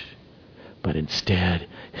flesh. But instead,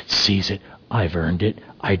 it sees it. I've earned it.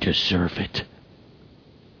 I deserve it.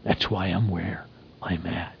 That's why I'm where I'm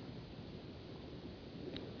at.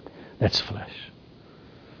 That's flesh.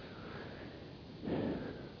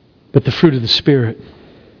 But the fruit of the Spirit,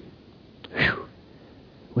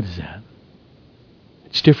 what is that?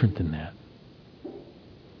 It's different than that.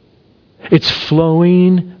 It's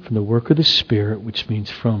flowing from the work of the Spirit, which means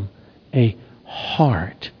from a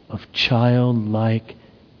heart of childlike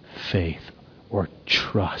faith or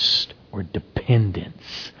trust or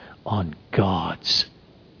dependence on God's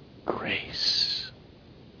grace.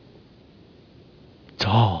 It's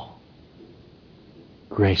all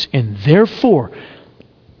grace. And therefore,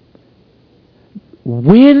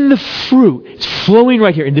 when the fruit is flowing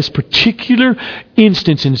right here in this particular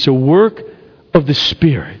instance, and it's a work of the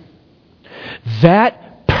Spirit,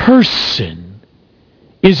 that person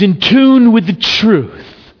is in tune with the truth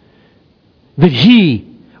that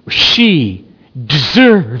he or she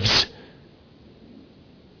deserves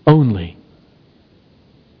only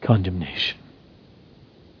condemnation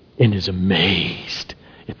and is amazed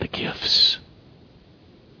at the gifts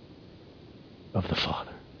of the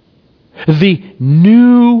Father. The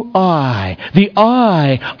new eye, the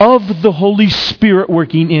eye of the Holy Spirit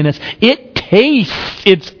working in us, it tastes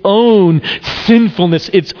its own sinfulness,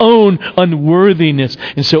 its own unworthiness.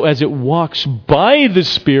 And so as it walks by the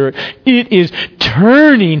Spirit, it is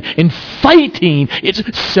turning and fighting its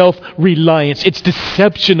self-reliance, its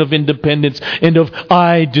deception of independence and of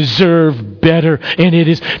I deserve better. And it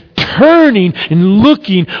is turning and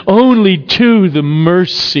looking only to the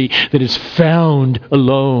mercy that is found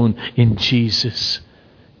alone in Jesus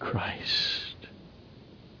Christ.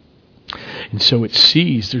 And so it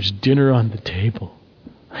sees there's dinner on the table.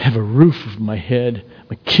 I have a roof over my head.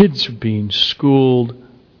 My kids are being schooled.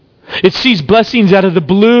 It sees blessings out of the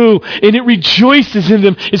blue, and it rejoices in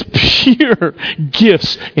them as pure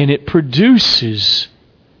gifts, and it produces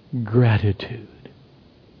gratitude.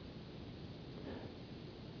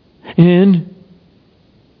 And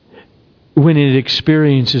when it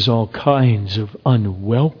experiences all kinds of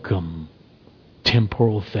unwelcome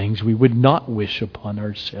temporal things we would not wish upon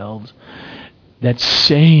ourselves, that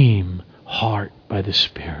same heart by the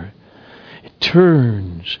Spirit, it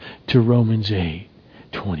turns to Romans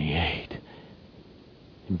 8:28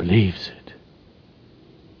 and believes it.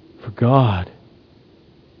 For God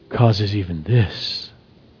causes even this,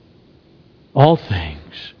 all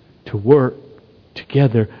things, to work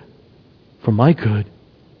together for my good,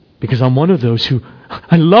 because I'm one of those who,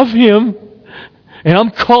 I love Him, and I'm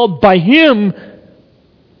called by Him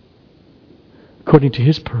according to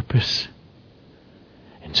His purpose.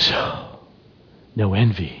 And so, no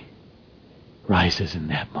envy rises in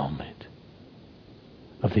that moment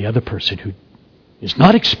of the other person who is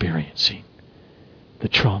not experiencing the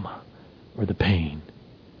trauma or the pain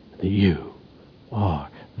that you are.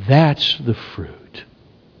 That's the fruit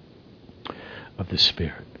of the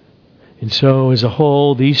Spirit. And so, as a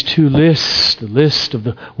whole, these two lists, the list of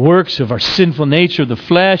the works of our sinful nature, the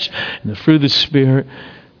flesh, and the fruit of the Spirit,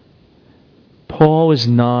 Paul is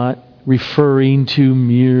not referring to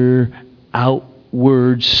mere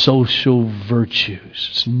outward social virtues.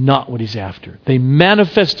 It's not what he's after. They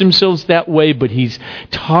manifest themselves that way, but he's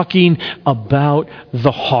talking about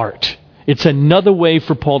the heart. It's another way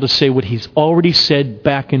for Paul to say what he's already said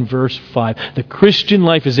back in verse 5. The Christian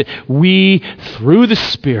life is that we, through the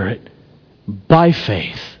Spirit, by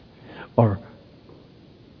faith, are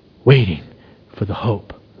waiting for the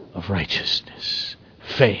hope of righteousness.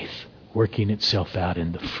 Faith working itself out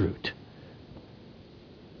in the fruit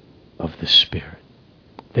of the Spirit.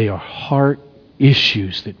 They are heart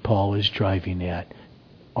issues that Paul is driving at.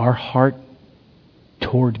 Our heart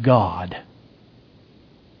toward God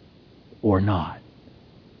or not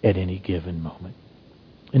at any given moment.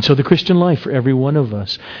 And so the Christian life for every one of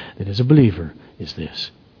us that is a believer is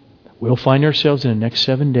this. We'll find ourselves in the next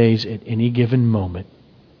 7 days at any given moment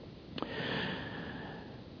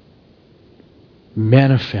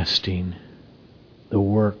manifesting the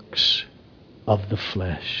works of the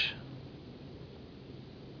flesh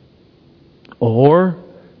or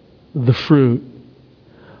the fruit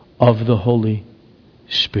of the Holy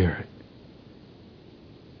Spirit.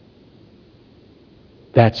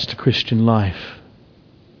 That's the Christian life.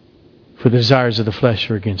 For the desires of the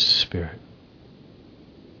flesh are against the Spirit.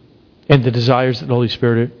 And the desires that the Holy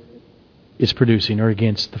Spirit is producing are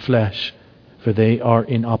against the flesh. For they are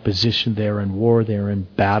in opposition, they are in war, they are in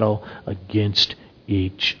battle against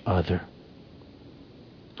each other.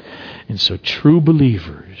 And so true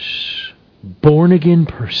believers, born again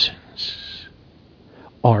persons,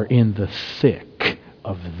 are in the thick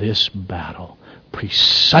of this battle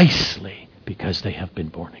precisely because they have been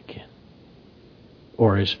born again.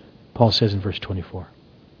 Or as Paul says in verse 24,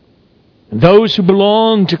 and those who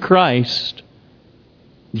belong to Christ,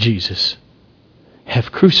 Jesus,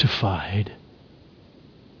 have crucified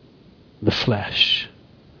the flesh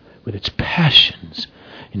with its passions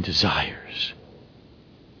and desires.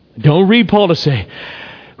 Don't read Paul to say,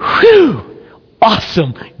 whew,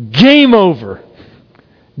 awesome, game over,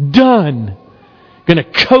 done, going to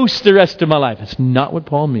coast the rest of my life. That's not what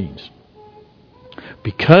Paul means.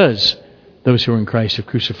 Because those who are in Christ have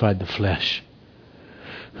crucified the flesh,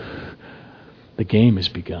 the game has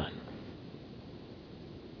begun.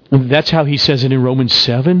 And that's how he says it in Romans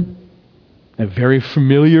 7. A very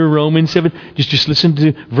familiar Romans 7. Just listen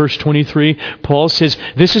to verse 23. Paul says,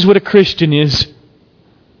 this is what a Christian is.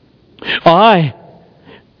 Paul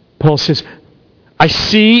says, I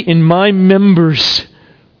see in my members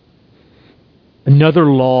another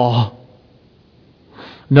law,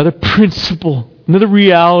 another principle, another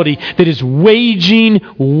reality that is waging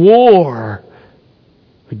war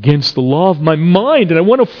against the law of my mind, and I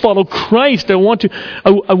want to follow Christ. I want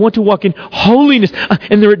to walk in holiness,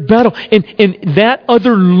 and they're at battle. And that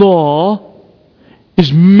other law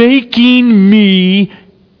is making me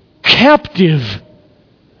captive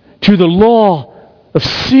to the law of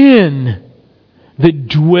sin that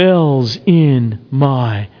dwells in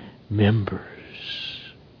my members.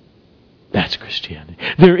 That's Christianity.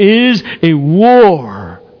 There is a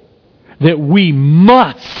war that we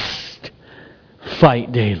must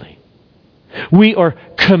fight daily. We are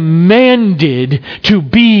commanded to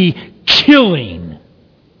be killing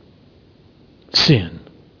sin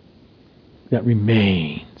that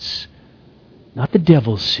remains. Not the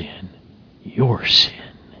devil's sin, your sin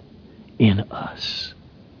in us.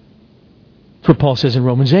 That's what Paul says in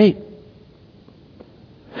Romans 8.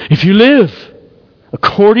 If you live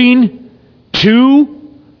according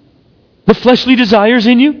to the fleshly desires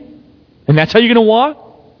in you, and that's how you're going to walk,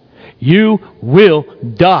 you will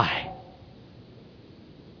die.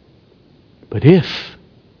 But if,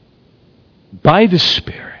 by the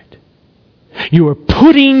Spirit, you are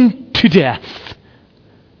putting to death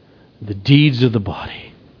the deeds of the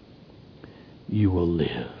body, you will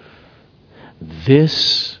live.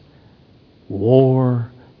 This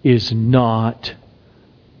war is not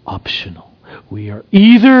optional. We are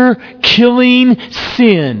either killing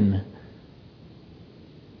sin,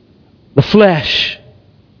 the flesh,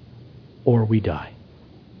 or we die.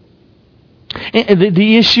 And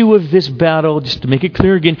the issue of this battle, just to make it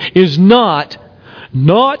clear again, is not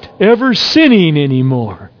ever sinning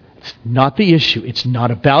anymore. It's not the issue. It's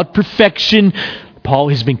not about perfection. Paul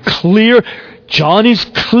has been clear. John is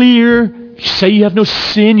clear. You say you have no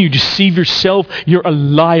sin, you deceive yourself, you're a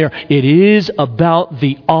liar. It is about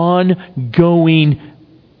the ongoing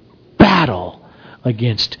battle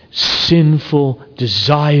against sinful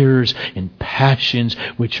desires and passions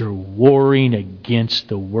which are warring against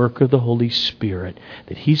the work of the Holy Spirit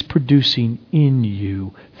that He's producing in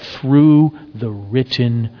you through the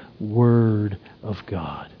written Word of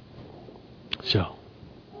God. So,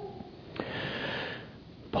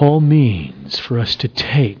 Paul means for us to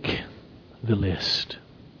take the list.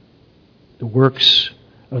 The works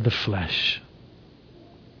of the flesh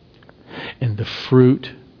and the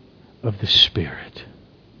fruit of the Spirit,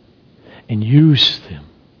 and use them.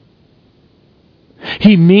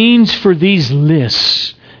 He means for these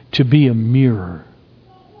lists to be a mirror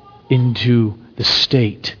into the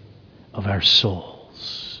state of our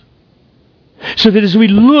souls. So that as we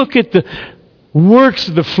look at the works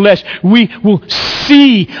of the flesh, we will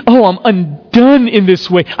see, oh, I'm undone in this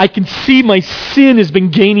way. I can see my sin has been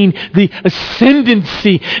gaining the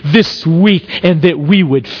ascendancy this week, and that we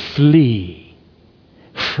would flee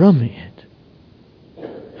from it.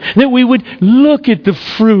 That we would look at the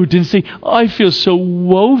fruit and say, I feel so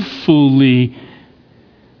woefully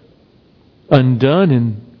undone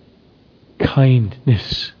in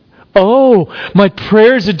kindness. Oh, my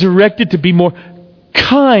prayers are directed to be more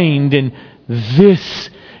kind in this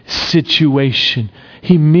situation.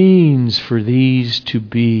 He means for these to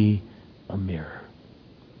be a mirror.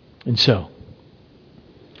 And so,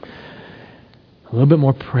 a little bit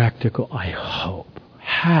more practical, I hope.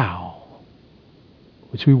 How?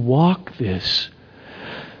 As we walk this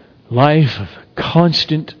life of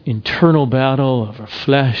constant internal battle of our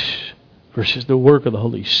flesh versus the work of the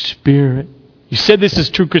Holy Spirit. You said this is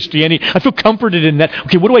true Christianity. I feel comforted in that.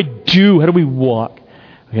 Okay, what do I do? How do we walk?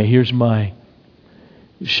 Okay, here's my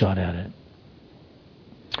shot at it.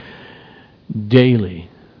 Daily,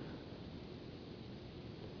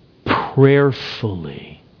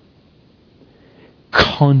 prayerfully,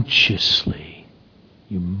 consciously,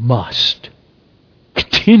 you must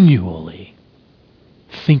continually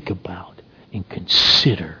think about and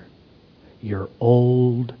consider your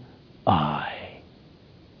old I.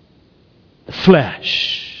 The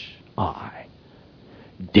flesh I.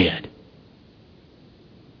 Dead.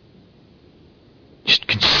 Just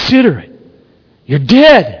consider it. You're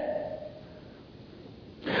dead.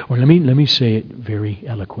 Or let me say it very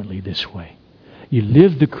eloquently this way. You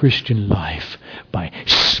live the Christian life by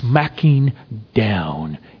smacking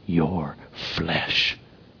down your flesh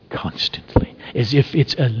constantly, as if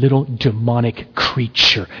it's a little demonic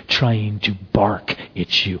creature trying to bark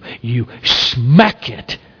at you. You smack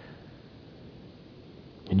it,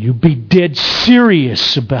 and you be dead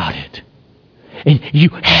serious about it. And you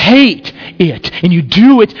hate it, and you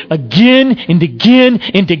do it again and again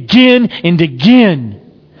and again and again.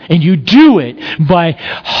 And you do it by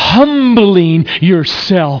humbling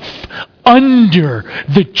yourself under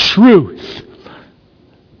the truth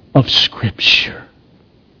of Scripture.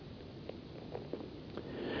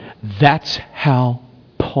 That's how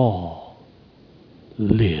Paul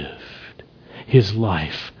lived his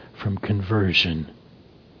life from conversion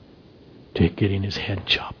to getting his head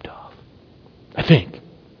chopped off. I think.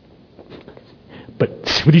 But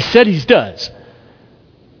that's what he said he does.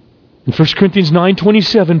 In 1 Corinthians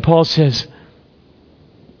 9:27, Paul says,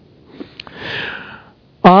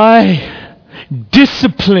 I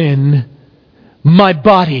discipline my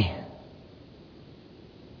body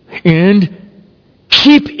and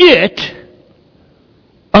keep it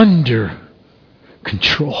under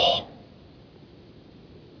control,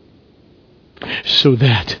 so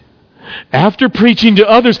that after preaching to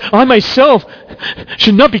others, I myself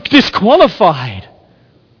should not be disqualified.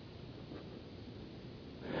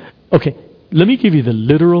 Okay, let me give you the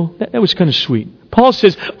literal. That was kind of sweet. Paul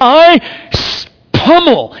says, I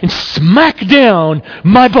pummel and smack down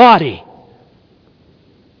my body.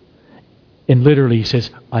 And literally he says,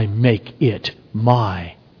 I make it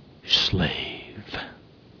my slave.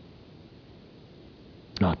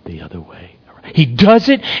 Not the other way. He does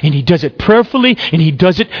it, and he does it prayerfully, and he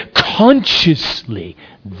does it consciously.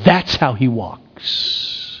 That's how he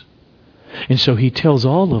walks. And so he tells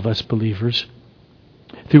all of us believers,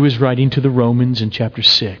 through his writing to the Romans in chapter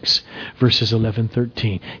 6, verses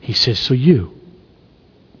 11-13, he says, So you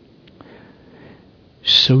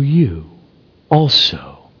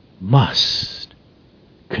also must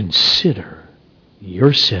consider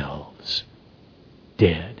yourselves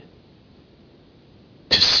dead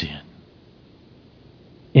to sin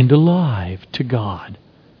and alive to God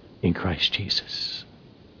in Christ Jesus.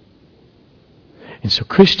 And so,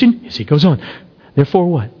 Christian, as he goes on, therefore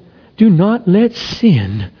what? Do not let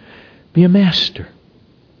sin be a master,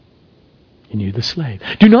 and you the slave.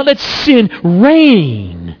 Do not let sin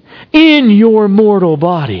reign in your mortal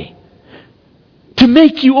body to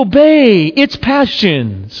make you obey its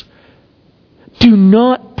passions. Do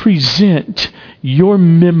not present your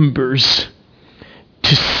members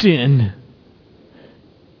to sin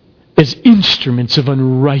as instruments of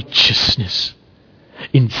unrighteousness,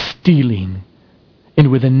 in stealing and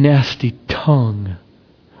with a nasty tongue,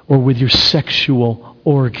 or with your sexual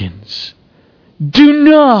organs, Do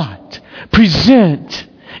not present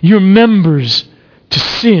your members to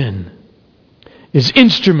sin as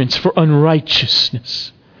instruments for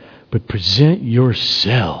unrighteousness, but present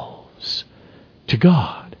yourselves to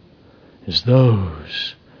God as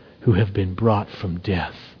those who have been brought from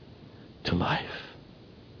death to life.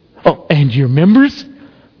 Oh, and your members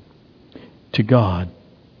to God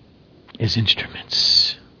as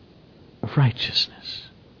instruments of righteousness.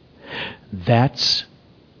 That's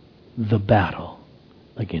the battle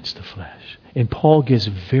against the flesh. And Paul gives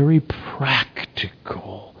very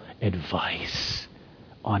practical advice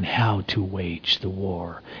on how to wage the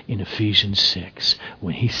war in Ephesians 6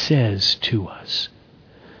 when he says to us,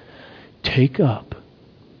 take up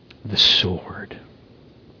the sword.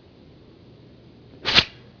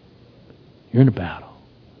 You're in a battle.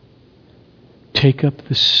 Take up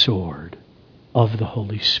the sword of the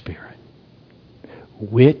Holy Spirit,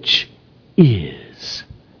 which is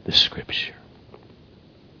the Scripture,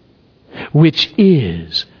 which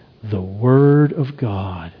is the Word of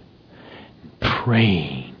God,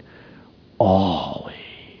 praying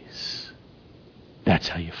always. That's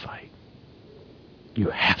how you fight. You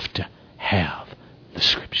have to have the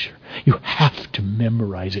Scripture. You have to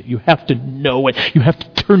memorize it. You have to know it. You have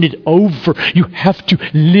to turn it over. You have to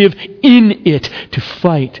live in it to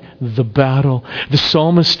fight the battle. The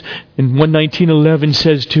psalmist in 119:11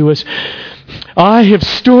 says to us, I have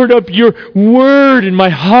stored up your word in my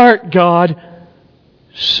heart, God,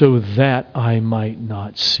 so that I might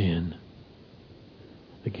not sin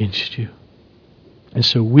against you. And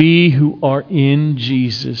so we who are in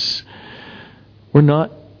Jesus, we're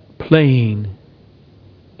not playing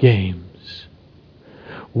games.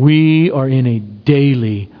 We are in a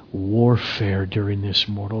daily warfare during this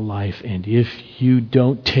mortal life, and if you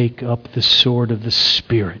don't take up the sword of the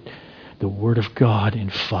Spirit, the Word of God,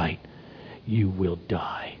 and fight, you will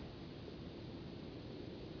die.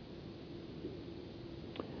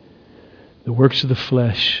 The works of the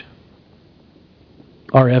flesh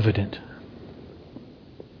are evident.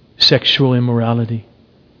 Sexual immorality,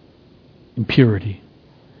 impurity,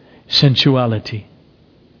 sensuality,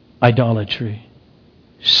 idolatry,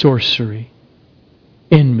 sorcery,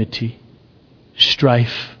 enmity,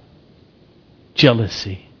 strife,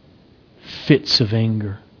 jealousy, fits of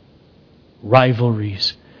anger,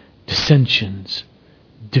 rivalries, dissensions,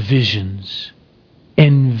 divisions,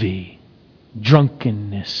 envy,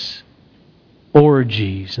 drunkenness,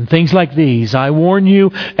 orgies, and things like these. I warn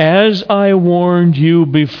you, as I warned you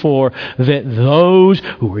before, that those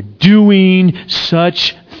who are doing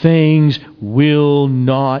such things will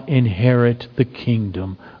not inherit the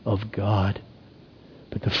kingdom of God.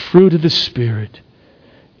 But the fruit of the Spirit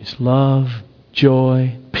is love,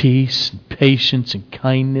 joy, peace, and patience, and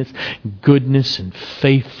kindness, and goodness, and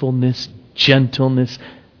faithfulness, gentleness,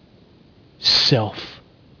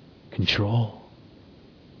 self-control.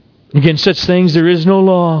 Against such things there is no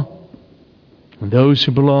law. And those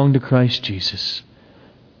who belong to Christ Jesus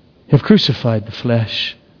have crucified the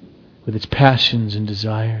flesh with its passions and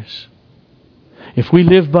desires. If we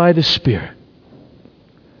live by the Spirit,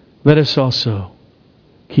 let us also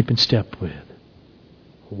keep in step with,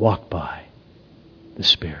 walk by the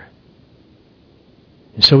Spirit.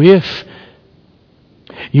 And so if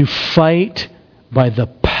you fight by the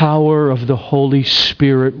power of the Holy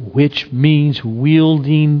Spirit, which means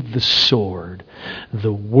wielding the sword,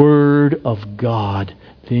 the Word of God,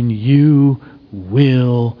 then you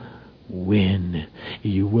will win.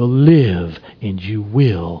 You will live and you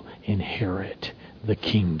will inherit the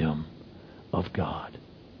kingdom of God.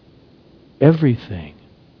 Everything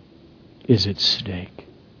is at stake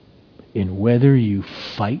in whether you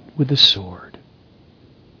fight with the sword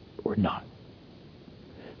or not.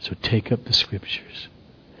 So take up the Scriptures.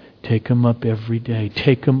 Take them up every day.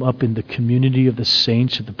 Take them up in the community of the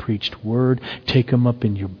saints of the preached Word. Take them up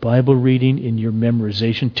in your Bible reading, in your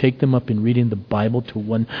memorization. Take them up in reading the Bible to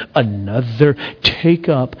one another. Take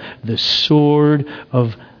up the sword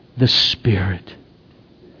of the Spirit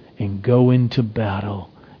and go into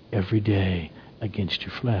battle every day against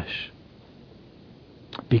your flesh.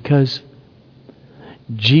 Because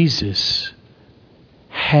Jesus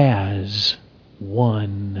has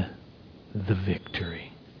won the victory.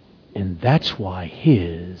 And that's why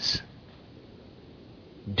His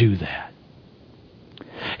do that.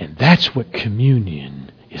 And that's what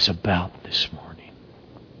communion is about this morning.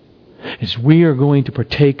 As we are going to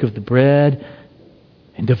partake of the bread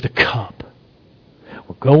and of the cup,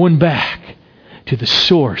 we're going back to the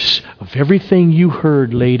source of everything you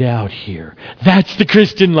heard laid out here. That's the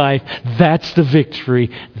Christian life. That's the victory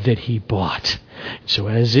that He bought. So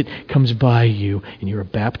as it comes by you and you're a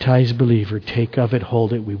baptized believer, take of it,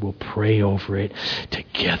 hold it. We will pray over it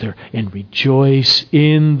together and rejoice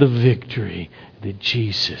in the victory that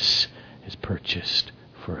Jesus has purchased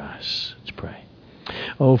for us. Let's pray.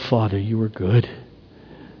 Oh, Father, you are good.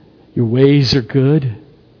 Your ways are good.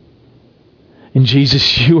 And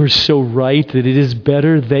Jesus, you are so right that it is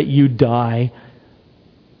better that you die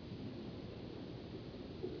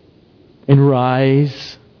and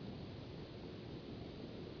rise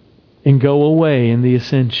and go away in the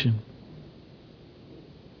ascension,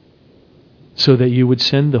 so that you would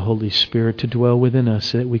send the Holy Spirit to dwell within us,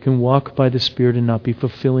 so that we can walk by the Spirit and not be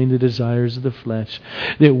fulfilling the desires of the flesh,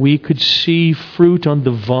 that we could see fruit on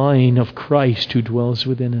the vine of Christ who dwells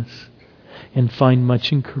within us and find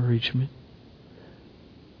much encouragement.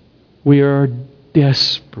 We are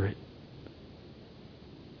desperate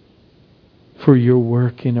for your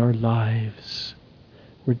work in our lives.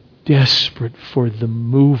 We're desperate for the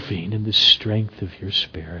moving and the strength of your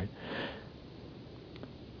Spirit.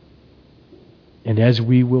 And as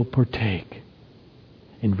we will partake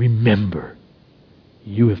and remember,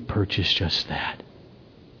 you have purchased just that.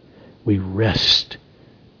 We rest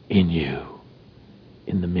in you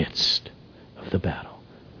in the midst of the battle,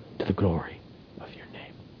 to the glory of your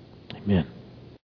name. Amen.